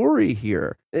story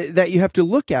here that you have to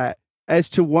look at as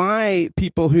to why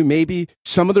people who maybe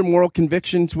some of their moral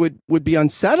convictions would be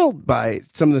unsettled by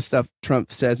some of the stuff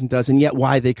Trump says and does, and yet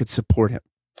why they could support him.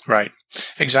 Right.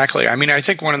 Exactly. I mean, I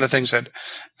think one of the things that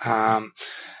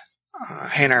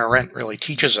Hannah Arendt really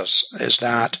teaches us is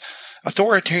that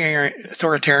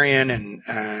authoritarian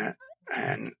and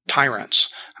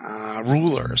tyrants,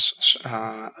 rulers,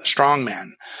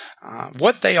 strongmen,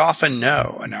 what they often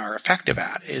know and are effective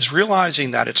at is realizing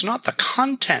that it's not the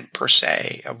content per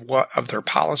se of their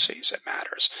policies that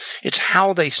matters. It's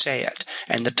how they say it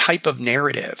and the type of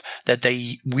narrative that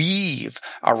they weave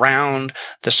around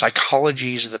the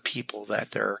psychologies of the people that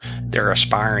they're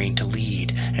aspiring to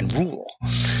lead and rule.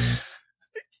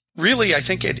 Really, I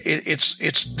think it's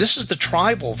this is the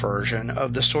tribal version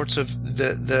of the sorts of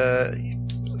the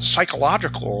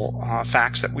psychological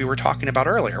facts that we were talking about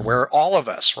earlier, where all of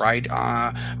us, right,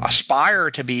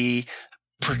 aspire to be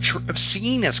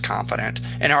seen as confident,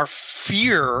 and our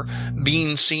fear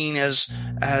being seen as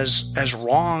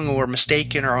wrong or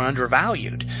mistaken or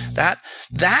undervalued. That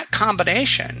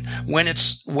combination, when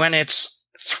it's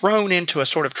thrown into a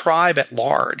sort of tribe at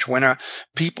large, when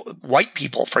white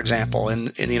people, for example, in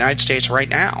the United States right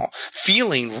now,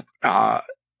 feeling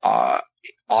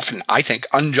often, I think,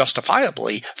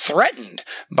 unjustifiably threatened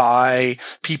by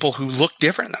people who look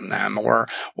different than them or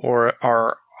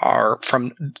are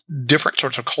from different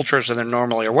sorts of cultures than they're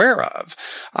normally aware of,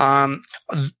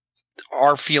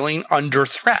 are feeling under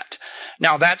threat.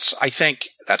 Now, I think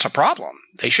that's a problem.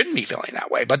 They shouldn't be feeling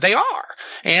that way, but they are.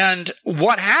 And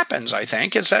what happens, I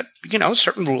think, is that,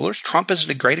 certain rulers, Trump is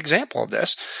a great example of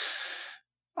this,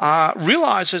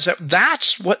 realizes that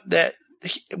that's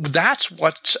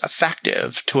what's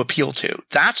effective to appeal to.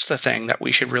 That's the thing that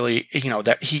we should really,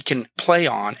 that he can play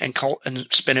on and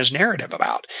spin his narrative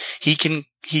about. He can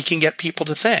he can get people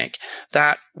to think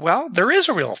that, well, there is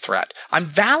a real threat. I'm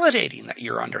validating that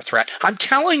you're under threat. I'm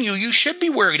telling you, you should be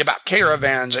worried about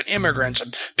caravans and immigrants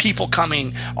and people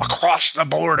coming across the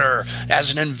border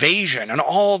as an invasion and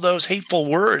all those hateful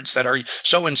words that are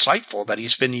so insightful that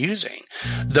he's been using.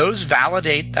 Those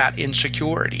validate that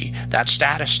insecurity, that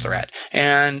status threat.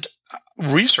 And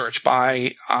research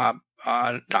by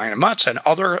Diana Mutz and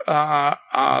other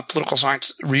political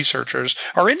science researchers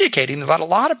are indicating that a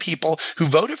lot of people who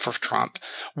voted for Trump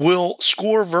will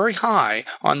score very high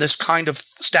on this kind of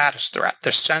status threat,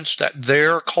 the sense that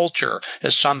their culture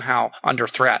is somehow under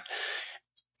threat.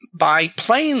 By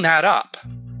playing that up,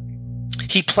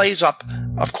 he plays up,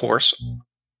 of course,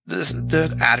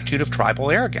 the attitude of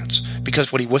tribal arrogance.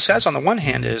 Because what he says on the one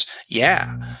hand is,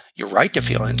 yeah, you're right to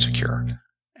feel insecure.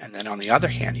 And then on the other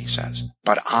hand, he says,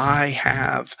 but I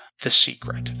have the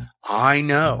secret. I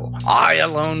know. I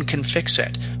alone can fix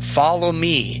it. Follow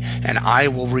me, and I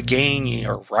will regain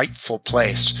your rightful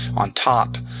place on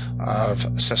top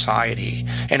of society.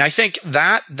 And I think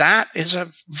that is a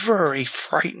very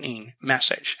frightening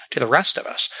message to the rest of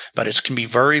us, but it can be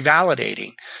very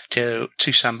validating to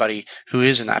somebody who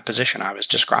is in that position I was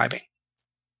describing.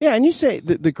 Yeah, and you say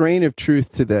the grain of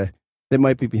truth that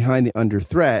might be behind the under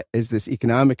threat is this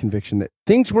economic conviction that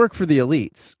things work for the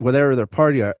elites, whatever their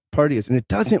party is, and it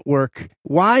doesn't work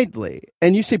widely.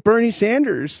 And you say Bernie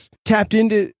Sanders tapped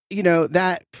into,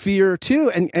 that fear too.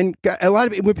 And got a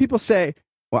lot of when people say,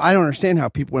 well, I don't understand how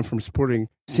people went from supporting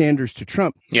Sanders to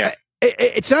Trump. Yeah.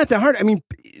 It's not that hard. I mean,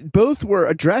 both were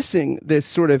addressing this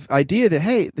sort of idea that,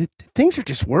 hey, things are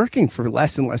just working for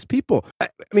less and less people. I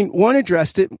mean, one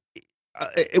addressed it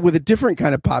with a different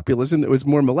kind of populism that was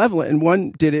more malevolent, and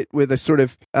one did it with a sort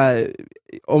of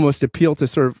almost appeal to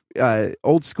sort of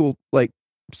old school like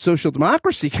social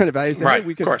democracy kind of values. Right,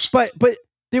 of course. But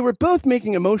they were both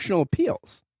making emotional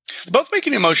appeals. Both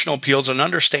making emotional appeals and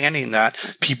understanding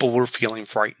that people were feeling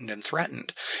frightened and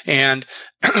threatened. And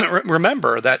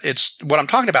remember that what I'm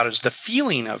talking about is the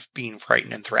feeling of being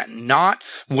frightened and threatened, not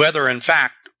whether in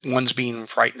fact one's being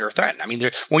frightened or threatened. I mean,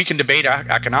 we can debate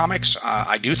economics.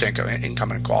 I do think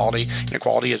income inequality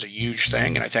is a huge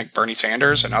thing. And I think Bernie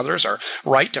Sanders and others are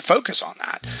right to focus on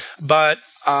that. But,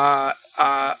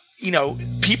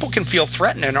 people can feel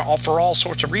threatened for all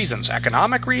sorts of reasons,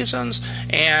 economic reasons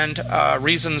and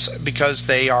reasons because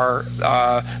they are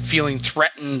feeling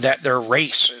threatened that their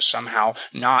race is somehow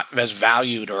not as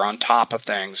valued or on top of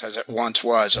things as it once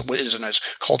was. It isn't as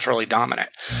culturally dominant.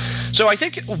 So I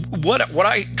think what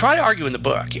I try to argue in the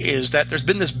book is that there's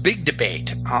been this big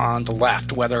debate on the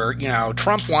left whether,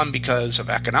 Trump won because of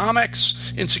economics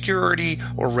insecurity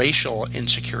or racial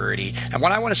insecurity. And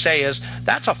what I want to say is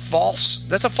that's a false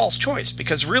choice,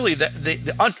 because really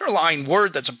the underlying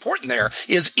word that's important there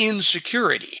is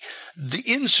insecurity. The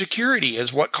insecurity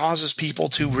is what causes people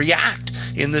to react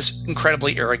in this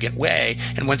incredibly arrogant way.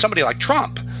 And when somebody like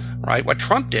Trump, right, what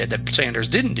Trump did that Sanders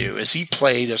didn't do is he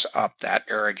played us up that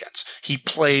arrogance. He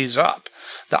plays up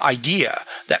the idea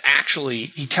that actually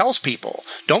he tells people,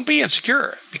 don't be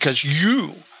insecure because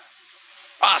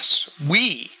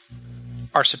we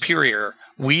are superior.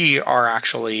 We are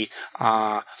actually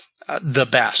the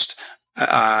best,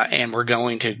 and we're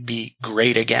going to be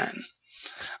great again.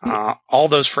 All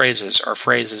those phrases are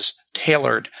phrases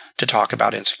tailored to talk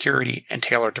about insecurity and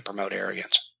tailored to promote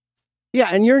arrogance. Yeah,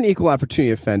 and you're an equal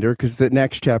opportunity offender because the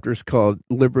next chapter is called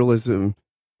Liberalism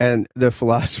and the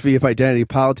Philosophy of Identity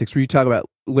Politics, where you talk about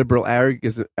liberal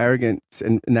arrogance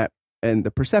and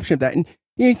the perception of that. And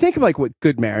you think of like what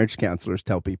good marriage counselors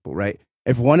tell people, right?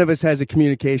 If one of us has a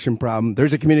communication problem,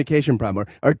 there's a communication problem,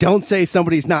 or don't say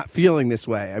somebody's not feeling this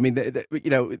way. I mean,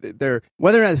 they're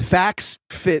whether or not the facts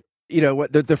fit,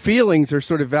 what the feelings are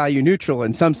sort of value neutral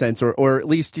in some sense, or at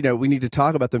least, we need to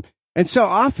talk about them. And so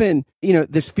often,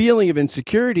 this feeling of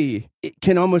insecurity, it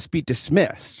can almost be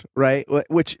dismissed, right?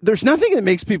 Which there's nothing that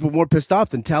makes people more pissed off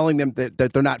than telling them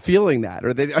that they're not feeling that,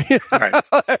 or they. Right.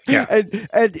 Yeah. And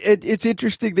it's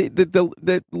interesting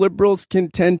that liberals can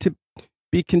tend to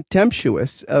be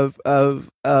contemptuous of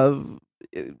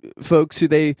folks who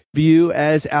they view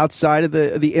as outside of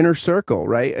the inner circle,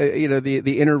 right?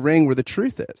 The inner ring where the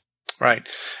truth is. Right.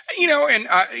 And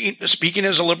speaking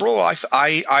as a liberal,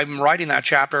 I'm writing that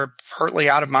chapter partly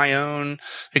out of my own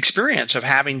experience of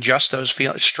having just those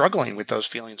feelings, struggling with those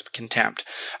feelings of contempt.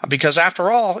 Because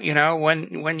after all,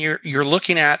 when you're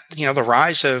looking at, the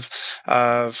rise of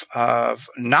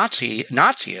Nazism,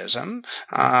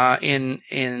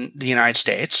 in the United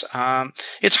States,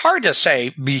 it's hard to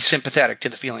say be sympathetic to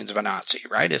the feelings of a Nazi,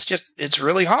 right? It's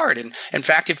really hard. And in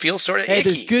fact, it feels sort of icky.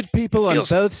 There's good people on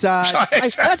both sides.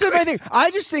 That's what I think.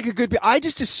 I just think I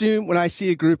just assume when I see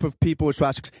a group of people with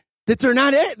swastikas that there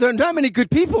are not many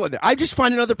good people in there. I just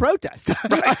find another protest.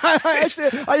 Right.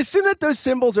 I assume that those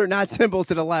symbols are not symbols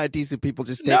that a lot of decent people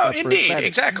just take. No, indeed,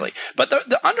 exactly. But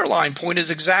the underlying point is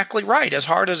exactly right. As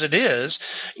hard as it is,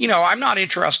 I'm not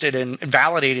interested in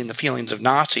validating the feelings of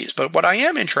Nazis, but what I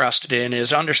am interested in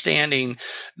is understanding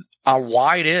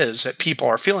why it is that people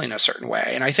are feeling a certain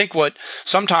way. And I think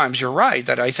sometimes you're right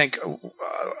that I think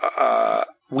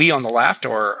we on the left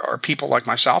or people like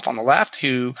myself on the left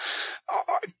who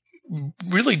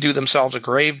really do themselves a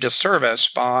grave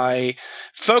disservice by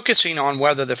focusing on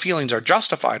whether the feelings are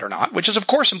justified or not, which is of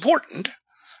course important,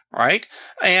 right?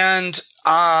 And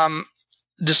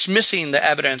dismissing the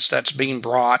evidence that's being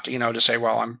brought, to say,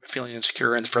 well, I'm feeling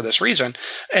insecure for this reason,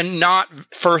 and not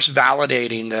first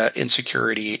validating the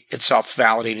insecurity itself,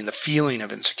 validating the feeling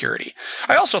of insecurity.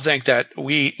 I also think that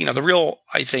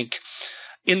I think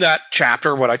in that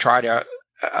chapter, what I try to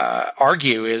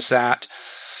argue is that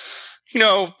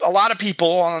a lot of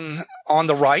people on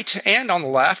the right and on the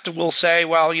left will say,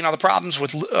 well, the problems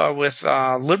with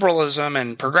liberalism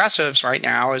and progressives right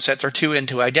now is that they're too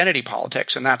into identity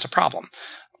politics, and that's a problem.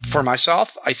 For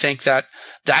myself, I think that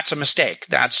that's a mistake.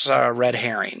 That's a red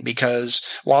herring, because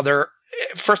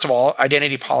first of all,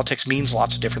 identity politics means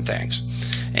lots of different things.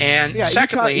 And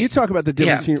secondly, you talk about the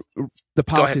difference between the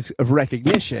politics of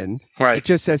recognition. Right. It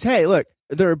just says, hey, look,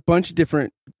 there are a bunch of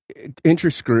different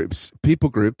interest groups, people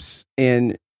groups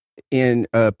in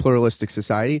a pluralistic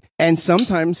society. And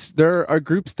sometimes there are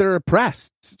groups that are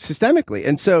oppressed systemically.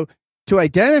 And so to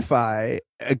identify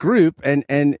a group and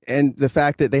the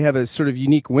fact that they have a sort of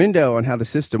unique window on how the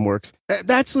system works,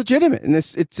 that's legitimate. And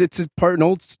it's an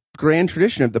old grand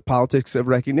tradition of the politics of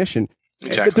recognition.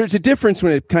 Exactly. But there's a difference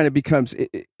when it kind of becomes,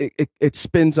 it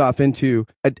spins off into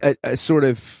a sort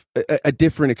of a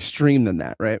different extreme than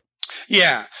that, right?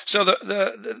 Yeah. So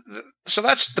so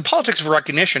that's the politics of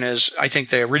recognition is, I think,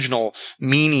 the original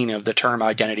meaning of the term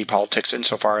identity politics,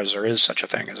 insofar as there is such a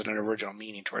thing as an original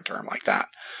meaning to a term like that.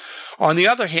 On the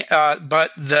other hand,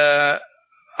 but the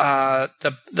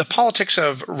politics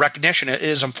of recognition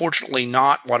is unfortunately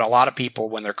not what a lot of people,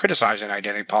 when they're criticizing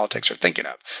identity politics, are thinking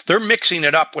of. They're mixing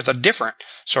it up with a different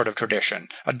sort of tradition,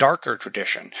 a darker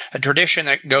tradition, a tradition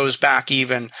that goes back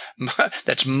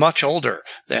that's much older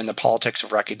than the politics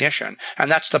of recognition. And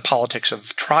that's the politics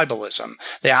of tribalism,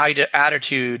 the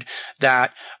attitude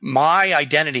that my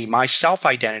identity, my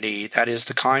self-identity, that is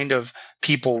the kind of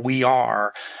people we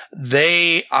are,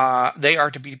 they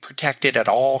are to be protected at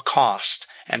all costs.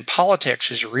 And politics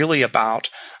is really about,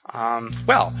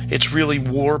 it's really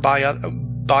war by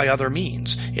other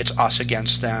means. It's us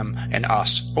against them and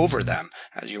us over them,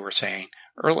 as you were saying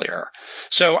earlier.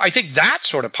 So I think that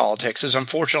sort of politics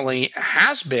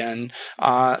has been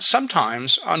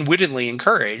sometimes unwittingly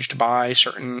encouraged by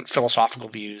certain philosophical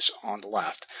views on the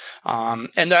left.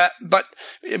 But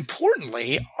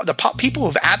importantly, the people who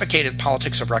have advocated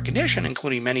politics of recognition,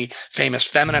 including many famous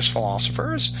feminist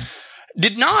philosophers,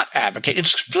 did not advocate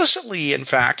explicitly, in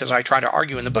fact, as I try to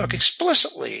argue in the book,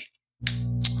 explicitly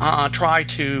try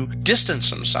to distance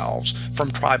themselves from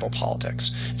tribal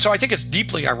politics. So I think it's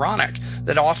deeply ironic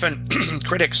that often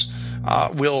critics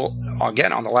will,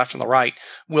 again, on the left and the right,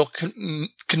 will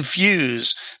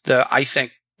confuse the, I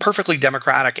think, perfectly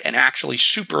democratic and actually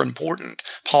super important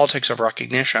politics of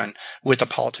recognition with the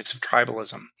politics of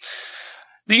tribalism.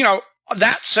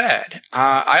 That said,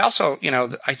 I also,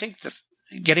 I think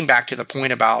getting back to the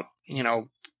point about,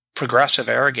 progressive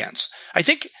arrogance, I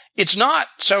think it's not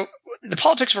so. The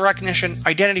politics of recognition,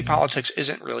 identity politics,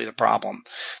 isn't really the problem.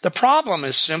 The problem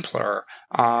is simpler.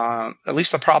 At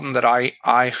least the problem that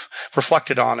I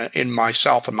reflected on in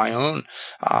myself and my own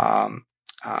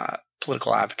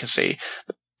political advocacy.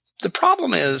 The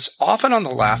problem is often on the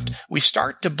left, we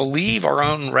start to believe our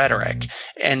own rhetoric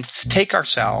and take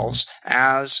ourselves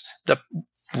as the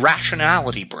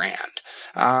rationality brand.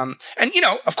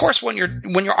 Of course, when you're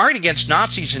arguing against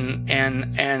Nazis and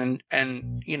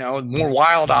more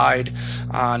wild-eyed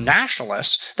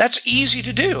nationalists, that's easy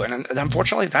to do, and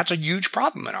unfortunately, that's a huge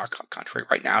problem in our country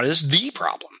right now. It is the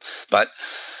problem, but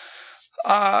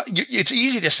it's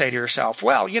easy to say to yourself,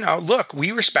 well, look,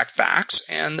 we respect facts,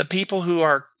 and the people who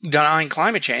are denying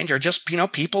climate change are just,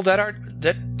 people that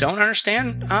don't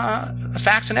understand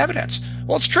facts and evidence.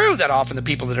 Well, it's true that often the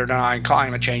people that are denying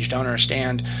climate change don't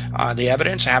understand the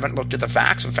evidence, haven't looked at the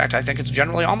facts. In fact, I think it's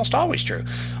generally almost always true.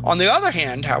 On the other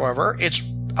hand, however, it's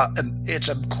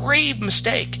a grave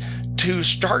mistake to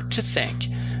start to think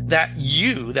that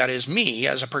that is me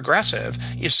as a progressive,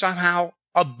 is somehow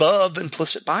above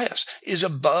implicit bias, is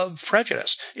above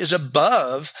prejudice, is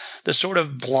above the sort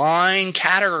of blind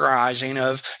categorizing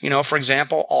of, for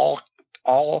example,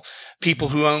 all people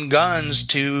who own guns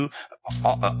to,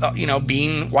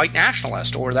 being white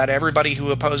nationalist, or that everybody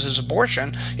who opposes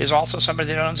abortion is also somebody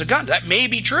that owns a gun. That may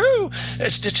be true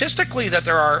statistically, that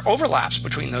there are overlaps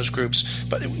between those groups,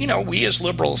 but we as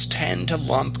liberals tend to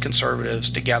lump conservatives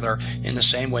together in the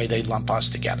same way they lump us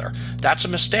together. That's a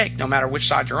mistake, no matter which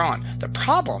side you're on. The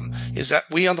problem is that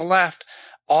we on the left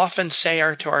often say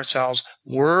to ourselves,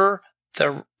 we're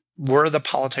the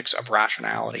politics of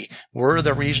rationality. We're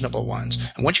the reasonable ones.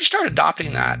 And once you start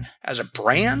adopting that as a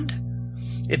brand,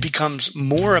 it becomes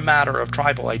more a matter of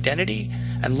tribal identity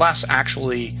and less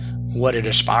actually what it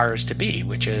aspires to be,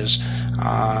 which is,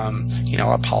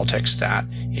 a politics that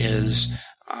is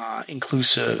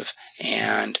inclusive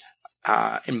and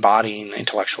embodying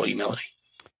intellectual humility.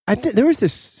 There was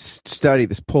this study,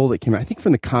 this poll that came out, I think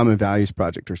from the Common Values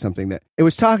Project or something, that it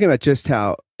was talking about just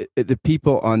how the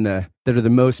people that are the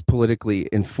most politically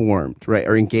informed, right,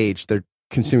 are engaged. They're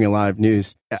consuming a lot of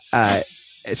news,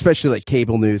 especially like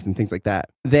cable news and things like that.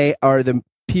 They are the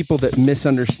people that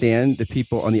misunderstand the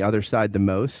people on the other side the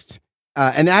most.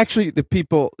 And actually, the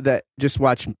people that just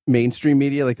watch mainstream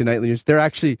media, like the nightly news, they're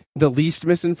actually the least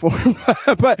misinformed.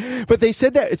 but they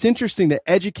said that it's interesting that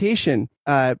education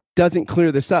doesn't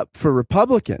clear this up for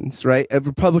Republicans, right? A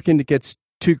Republican that gets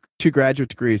two graduate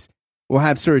degrees will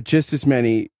have sort of just as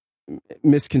many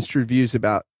misconstrued views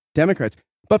about Democrats.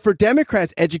 But for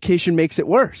Democrats, education makes it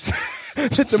worse.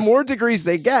 That the more degrees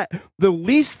they get, the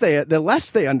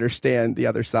less they understand the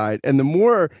other side, and the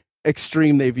more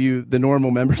extreme they view the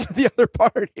normal members of the other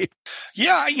party.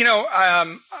 Yeah,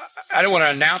 I don't want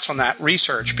to announce on that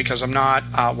research because I'm not,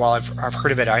 while I've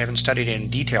heard of it, I haven't studied it in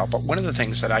detail. But one of the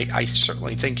things that I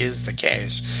certainly think is the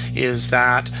case is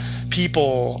that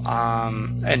people,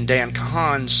 and Dan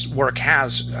Kahan's work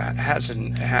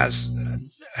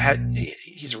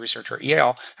he's a researcher at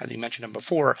Yale, as you mentioned him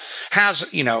before, has,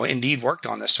 indeed worked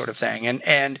on this sort of thing.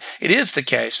 And it is the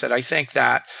case that I think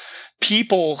that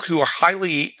people who are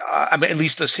highly, at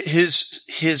least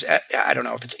his, I don't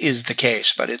know if it is the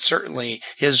case, but it's certainly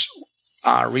his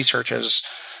research is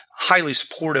highly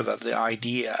supportive of the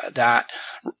idea that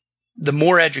the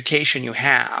more education you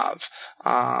have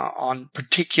on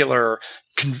particular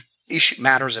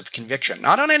matters of conviction,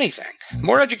 not on anything. The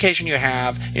more education you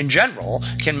have in general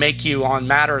can make you on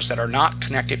matters that are not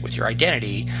connected with your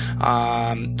identity,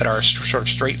 that are sort of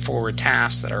straightforward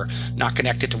tasks that are not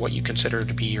connected to what you consider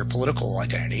to be your political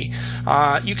identity.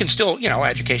 You can still,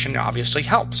 education obviously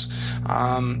helps.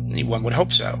 One would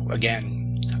hope so.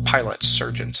 Again, pilots,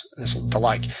 surgeons, the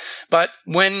like. But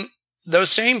when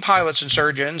those same pilots and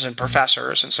surgeons and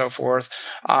professors and so forth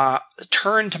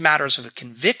turn to matters of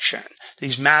conviction,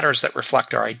 these matters that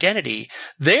reflect our identity,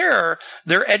 their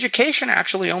education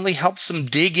actually only helps them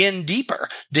dig in deeper.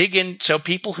 So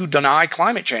people who deny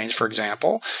climate change, for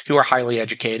example, who are highly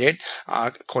educated,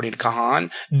 according to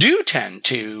Kahan, do tend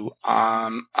to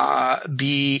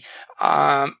be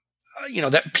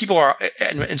that people are,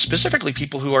 and specifically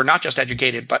people who are not just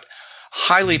educated, but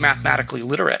highly mathematically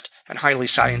literate and highly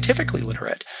scientifically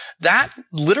literate. That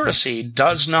literacy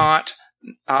does not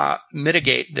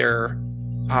mitigate their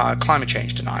climate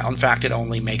change denial. In fact, it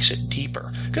only makes it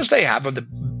deeper because they have a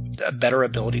better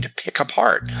ability to pick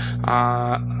apart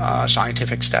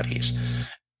scientific studies.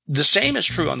 The same is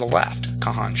true on the left,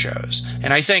 Kahan shows.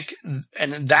 And I think,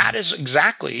 and that is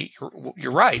exactly,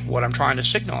 you're right, what I'm trying to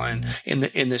signal in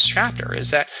this chapter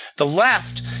is that the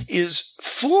left is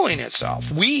fooling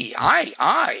itself.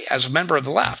 I, as a member of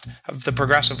the left, of the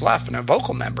progressive left and a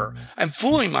vocal member, I'm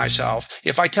fooling myself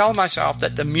if I tell myself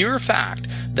that the mere fact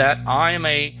that I'm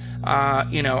a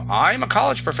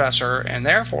college professor and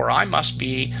therefore I must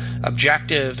be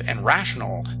objective and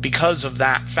rational because of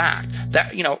that fact.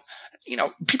 That,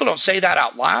 people don't say that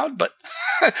out loud, but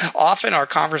often our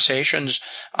conversations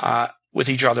with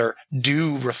each other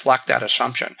do reflect that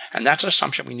assumption. And that's an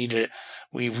assumption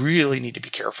we really need to be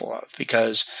careful of,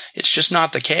 because it's just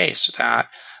not the case that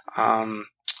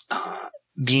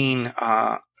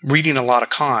reading a lot of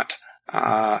Kant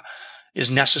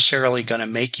is necessarily going to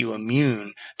make you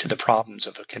immune to the problems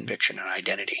of a conviction and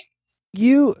identity.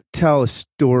 You tell a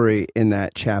story in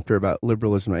that chapter about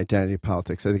liberalism and identity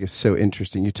politics. I think it's so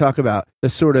interesting. You talk about the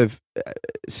sort of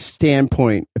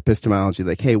standpoint epistemology,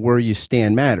 like, hey, where you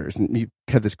stand matters. And you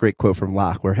have this great quote from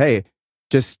Locke where, hey,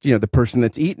 just, the person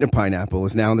that's eaten a pineapple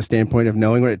is now on the standpoint of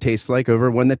knowing what it tastes like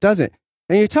over one that doesn't.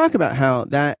 And you talk about how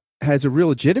that has a real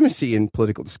legitimacy in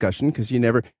political discussion because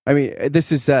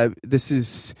this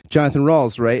is Jonathan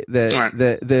Rawls, right?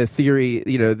 The theory,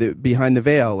 behind the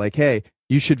veil, like, hey,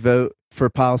 you should vote for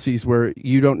policies where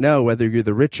you don't know whether you're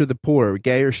the rich or the poor,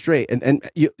 gay or straight, and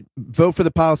you vote for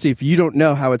the policy if you don't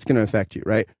know how it's going to affect you,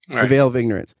 right? The veil of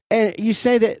ignorance. And you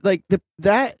say that like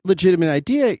that legitimate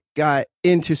idea got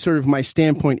into sort of my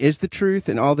standpoint is the truth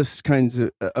and all this kinds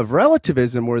of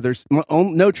relativism where there's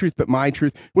no truth but my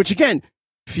truth, which again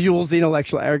fuels the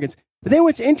intellectual arrogance. But then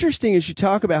what's interesting is you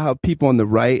talk about how people on the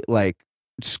right, like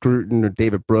Scruton or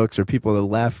David Brooks, or people on the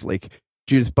left, like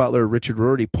Judith Butler or Richard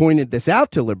Rorty, pointed this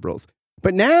out to liberals.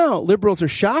 But now liberals are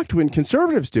shocked when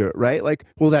conservatives do it, right? Like,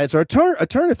 well, that's our turn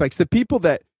effects. The people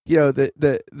that, you know,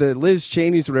 the Liz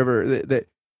Cheney's or whatever that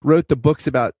wrote the books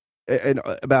about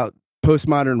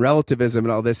postmodern relativism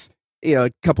and all this, you know,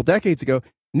 a couple decades ago.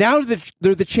 Now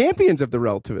they're the champions of the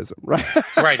relativism, right?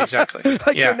 Right, exactly.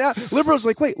 Like, yeah. So now liberals are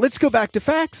like, wait, let's go back to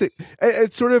facts.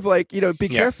 It's sort of like, you know, be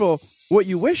careful what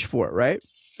you wish for, right?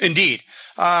 Indeed.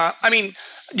 I mean,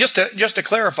 just to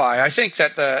clarify, I think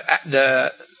that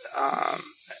the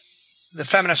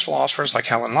feminist philosophers like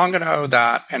Helen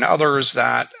Longino and others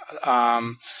that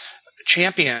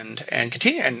championed and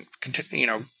continue, you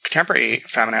know, contemporary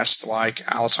feminists like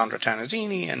Alessandra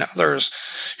Tanazzini and others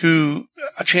who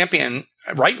champion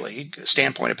rightly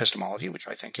standpoint epistemology, which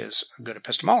I think is a good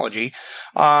epistemology,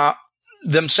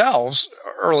 themselves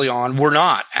early on were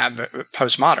not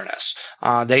postmodernists.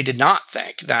 They did not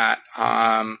think that,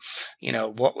 you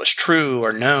know, what was true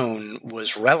or known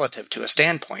was relative to a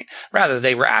standpoint. Rather,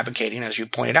 they were advocating, as you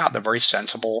pointed out, the very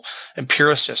sensible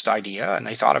empiricist idea, and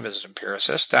they thought of it as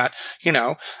empiricist, that, you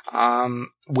know,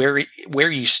 where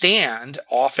you stand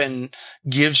often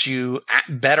gives you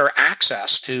better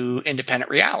access to independent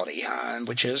reality,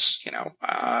 which is, you know,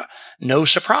 no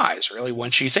surprise, really,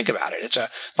 once you think about it. It's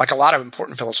like a lot of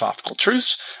important philosophical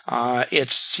truths. It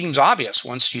seems obvious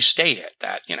once you state it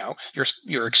that, you know,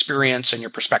 your experience and your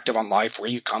perspective on life, where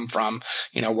you come from,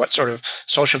 you know, what sort of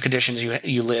social conditions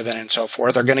you live in and so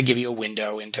forth, are going to give you a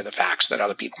window into the facts that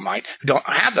other people might, who don't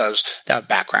have that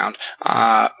background,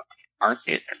 aren't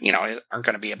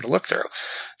going to be able to look through.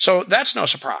 So that's no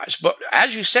surprise. But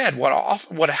as you said,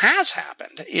 what has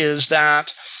happened is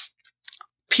that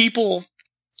people,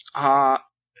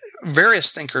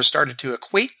 various thinkers started to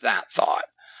equate that thought.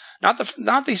 Not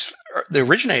the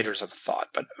originators of the thought,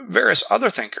 but various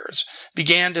other thinkers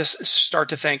began to start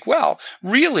to think, well,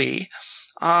 really,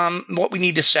 what we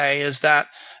need to say is that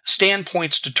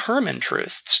standpoints determine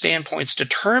truth. Standpoints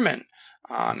determine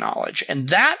knowledge. And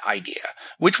that idea,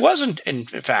 which wasn't, in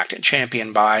fact,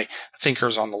 championed by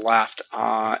thinkers on the left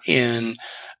in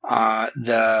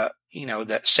the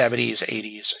 70s,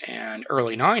 80s, and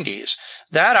early 90s,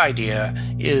 that idea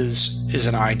is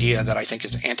an idea that I think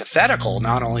is antithetical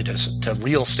not only to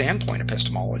real standpoint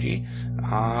epistemology,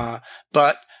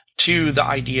 but to the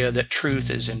idea that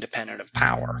truth is independent of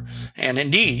power. And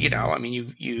indeed, you know, I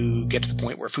mean, you get to the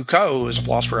point where Foucault, as a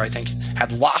philosopher, I think,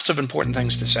 had lots of important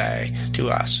things to say to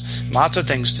us, lots of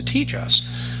things to teach us.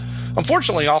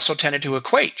 Unfortunately, also tended to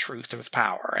equate truth with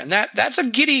power. And that's a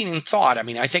giddying thought. I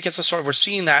mean, I think it's a sort of, we're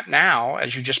seeing that now,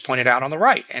 as you just pointed out on the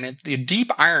right. And the deep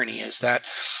irony is that,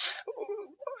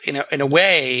 in a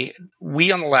way,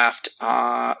 we on the left,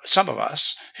 some of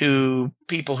us,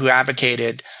 people who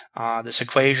advocated this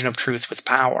equation of truth with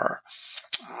power,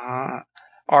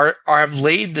 have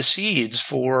laid the seeds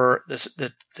for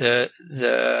the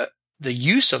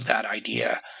use of that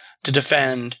idea to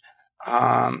defend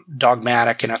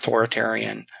dogmatic and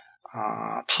authoritarian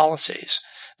policies.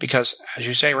 Because, as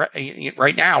you say,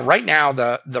 right now,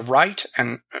 the right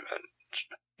and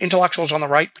intellectuals on the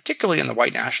right, particularly in the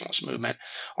white nationalist movement,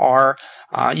 are,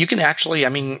 you can actually, I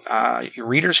mean, your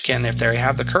readers can, if they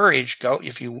have the courage,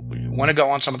 if you want to go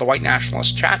on some of the white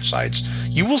nationalist chat sites,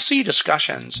 you will see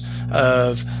discussions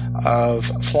of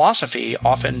philosophy,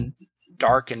 often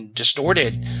dark and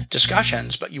distorted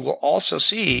discussions, but you will also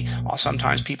see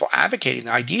sometimes people advocating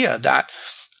the idea that,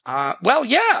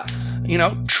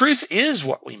 truth is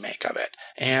what we make of it.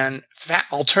 And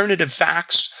alternative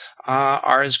facts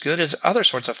are as good as other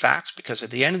sorts of facts, because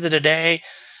at the end of the day,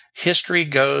 history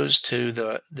goes to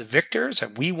the victors,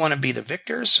 and we want to be the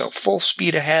victors. So full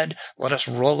speed ahead. Let us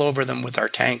roll over them with our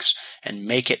tanks and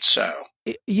make it so.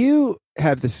 You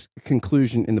have this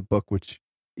conclusion in the book, which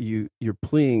you're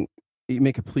pleading. You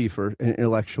make a plea for an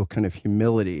intellectual kind of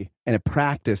humility and a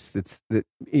practice that's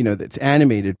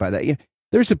animated by that.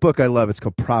 There's a book I love. It's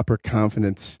called Proper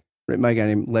Confidence, written by a guy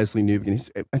named Leslie Newbegin.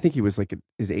 I think he was like in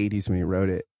his 80s when he wrote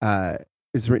it. It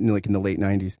was written like in the late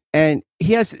 90s. And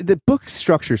he has the book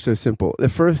structure so simple. The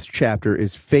first chapter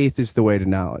is faith is the way to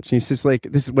knowledge. And he says, like,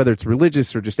 this is whether it's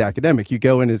religious or just academic. You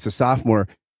go in as a sophomore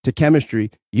to chemistry.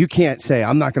 You can't say,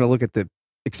 I'm not going to look at the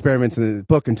experiments in the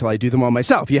book until I do them all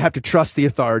myself. You have to trust the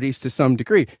authorities to some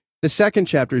degree. The second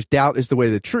chapter is doubt is the way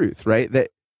to the truth, right? That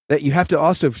you have to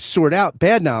also sort out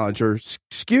bad knowledge or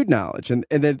skewed knowledge. And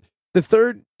then the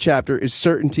third chapter is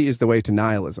certainty is the way to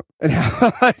nihilism. And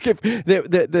how, like, if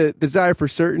the desire for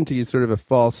certainty is sort of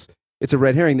it's a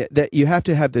red herring, that you have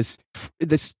to have this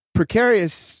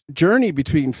precarious journey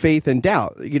between faith and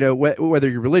doubt, whether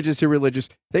you're religious,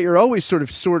 that you're always sort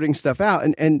of sorting stuff out.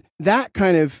 And that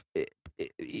kind of,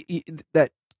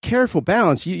 that careful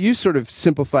balance, you sort of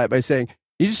simplify it by saying,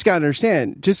 you just got to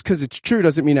understand, just because it's true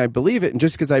doesn't mean I believe it. And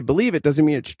just because I believe it doesn't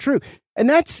mean it's true. And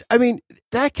that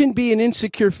can be an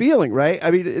insecure feeling, right?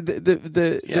 I mean,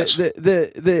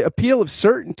 the appeal of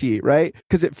certainty, right?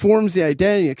 Because it forms the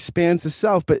identity, expands the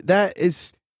self. But that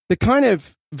is the kind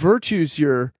of virtues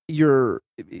you're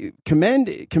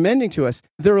commending to us.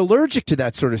 They're allergic to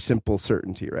that sort of simple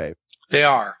certainty, right? They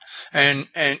are.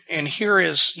 And here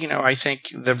is, I think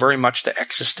very much the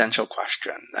existential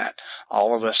question that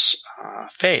all of us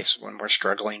face when we're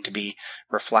struggling to be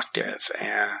reflective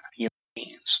human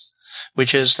beings,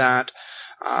 which is that,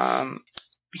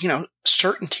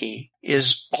 certainty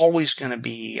is always going to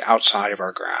be outside of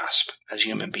our grasp as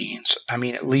human beings. I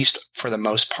mean, at least for the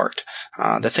most part.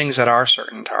 The things that are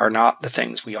certain are not the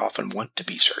things we often want to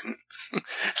be certain.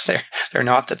 They're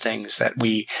not the things that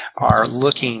we are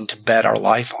looking to bet our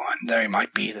life on. They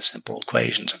might be the simple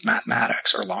equations of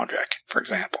mathematics or logic, for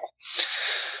example.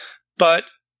 But,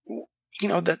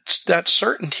 that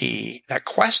certainty, that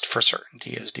quest for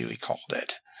certainty, as Dewey called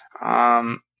it,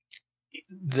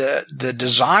 the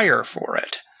desire for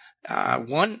it,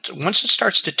 once it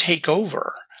starts to take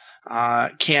over,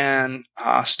 can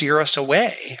steer us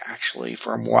away, actually,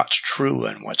 from what's true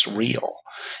and what's real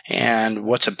and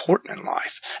what's important in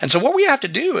life. And so what we have to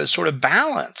do is sort of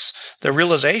balance the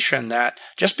realization that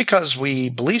just because we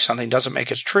believe something doesn't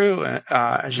make it true,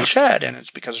 as you said, and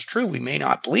it's because it's true, we may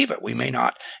not believe it. We may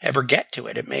not ever get to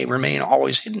it. It may remain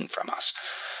always hidden from us.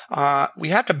 We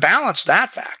have to balance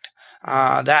that fact,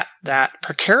 that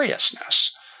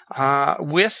precariousness,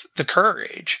 with the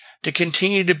courage to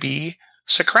continue to be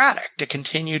Socratic, to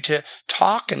continue to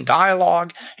talk and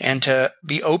dialogue and to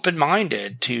be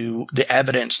open-minded to the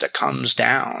evidence that comes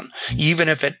down, even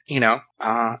if it,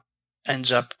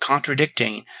 ends up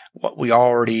contradicting what we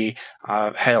already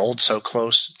held so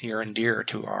close, near and dear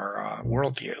to our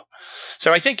worldview.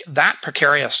 So I think that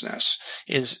precariousness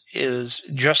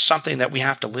is just something that we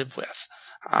have to live with.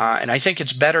 And I think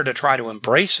it's better to try to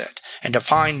embrace it and to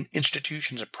find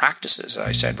institutions and practices, as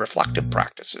I said, reflective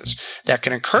practices that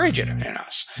can encourage it in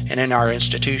us and in our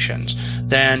institutions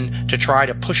than to try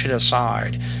to push it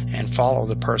aside and follow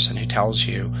the person who tells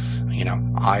you,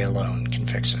 I alone can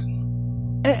fix it.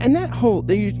 And that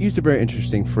they used a very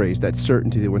interesting phrase, that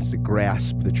certainty that wants to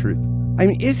grasp the truth. I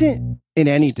mean, isn't in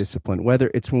any discipline, whether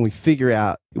it's when we figure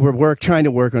out we're trying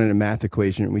to work on a math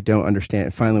equation and we don't understand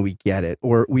it, finally we get it,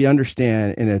 or we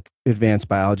understand in an advanced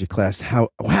biology class how,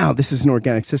 wow, this is an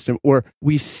organic system, or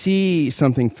we see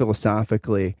something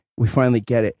philosophically, we finally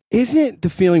get it. Isn't it the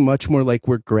feeling much more like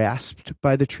we're grasped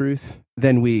by the truth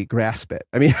than we grasp it?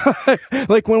 I mean,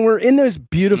 like when we're in those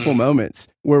beautiful moments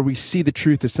where we see the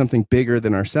truth as something bigger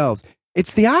than ourselves,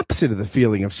 it's the opposite of the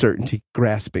feeling of certainty,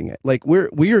 grasping it. Like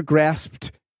we are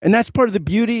grasped. And that's part of the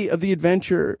beauty of the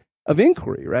adventure of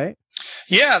inquiry, right?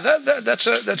 Yeah,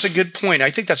 that's a good point. I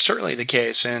think that's certainly the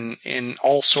case in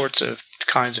all sorts of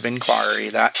kinds of inquiry.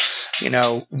 That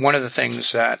one of the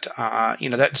things that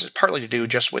that's partly to do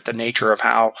just with the nature of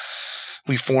how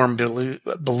we form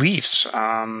beliefs.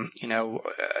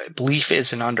 Belief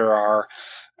isn't under our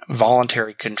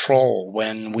voluntary control.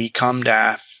 When we come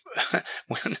to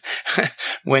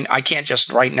when I can't just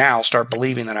right now start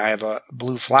believing that I have a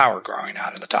blue flower growing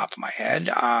out of the top of my head.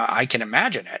 I can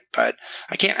imagine it, but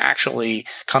I can't actually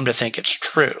come to think it's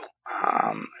true.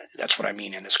 That's what I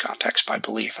mean in this context by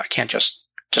belief. I can't just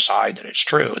decide that it's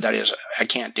true. That is, I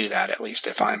can't do that, at least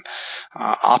if I'm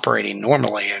operating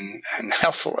normally and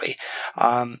healthily.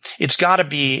 It's got to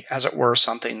be, as it were,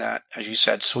 something that, as you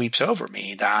said, sweeps over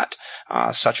me, that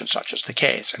such and such is the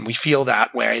case. And we feel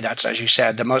that way. That's, as you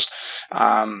said, the most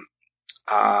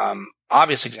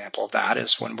obvious example of that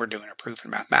is when we're doing a proof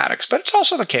in mathematics, but it's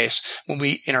also the case when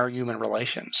in our human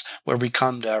relations, where we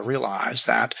come to realize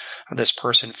that this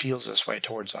person feels this way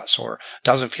towards us or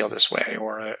doesn't feel this way,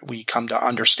 or we come to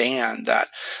understand that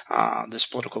this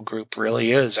political group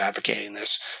really is advocating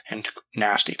this and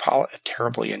nasty,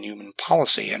 terribly inhuman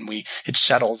policy, and it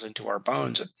settles into our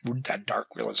bones that dark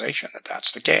realization that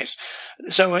that's the case.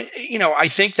 So, I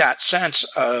think that sense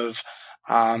of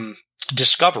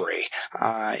discovery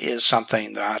is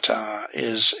something that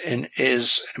is an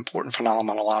important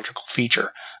phenomenological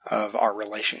feature of our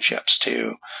relationships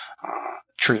to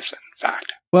truth and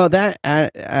fact. Well, that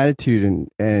attitude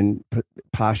and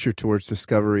posture towards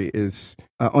discovery is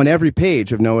on every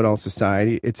page of Know It All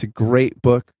Society. It's a great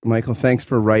book. Michael, thanks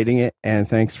for writing it, and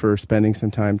thanks for spending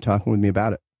some time talking with me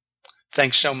about it.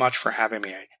 Thanks so much for having me.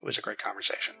 It was a great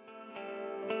conversation.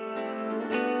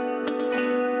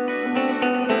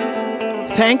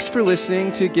 Thanks for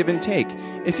listening to Give and Take.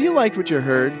 If you liked what you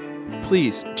heard,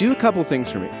 please do a couple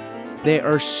things for me. They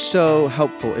are so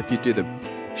helpful if you do them.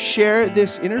 Share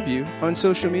this interview on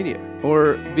social media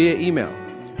or via email,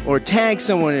 or tag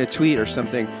someone in a tweet or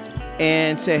something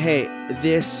and say, hey,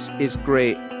 this is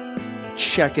great.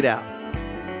 Check it out.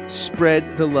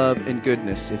 Spread the love and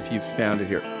goodness if you've found it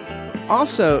here.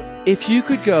 Also, if you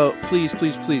could go, please,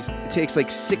 it takes like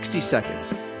 60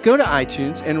 seconds. Go to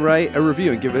iTunes and write a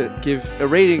review and give a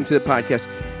rating to the podcast.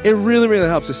 It really, really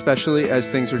helps, especially as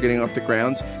things are getting off the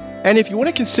ground. And if you want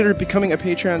to consider becoming a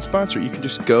Patreon sponsor, you can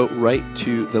just go right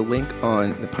to the link on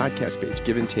the podcast page,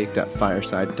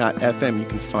 giveandtake.fireside.fm. You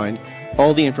can find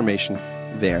all the information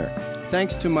there.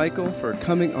 Thanks to Michael for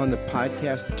coming on the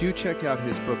podcast. Do check out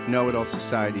his book, Know It All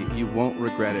Society. You won't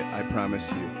regret it, I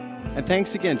promise you. And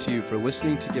thanks again to you for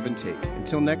listening to Give and Take.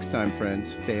 Until next time,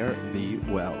 friends, fare thee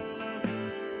well.